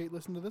appreciate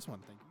listening to this one.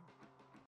 Thank you.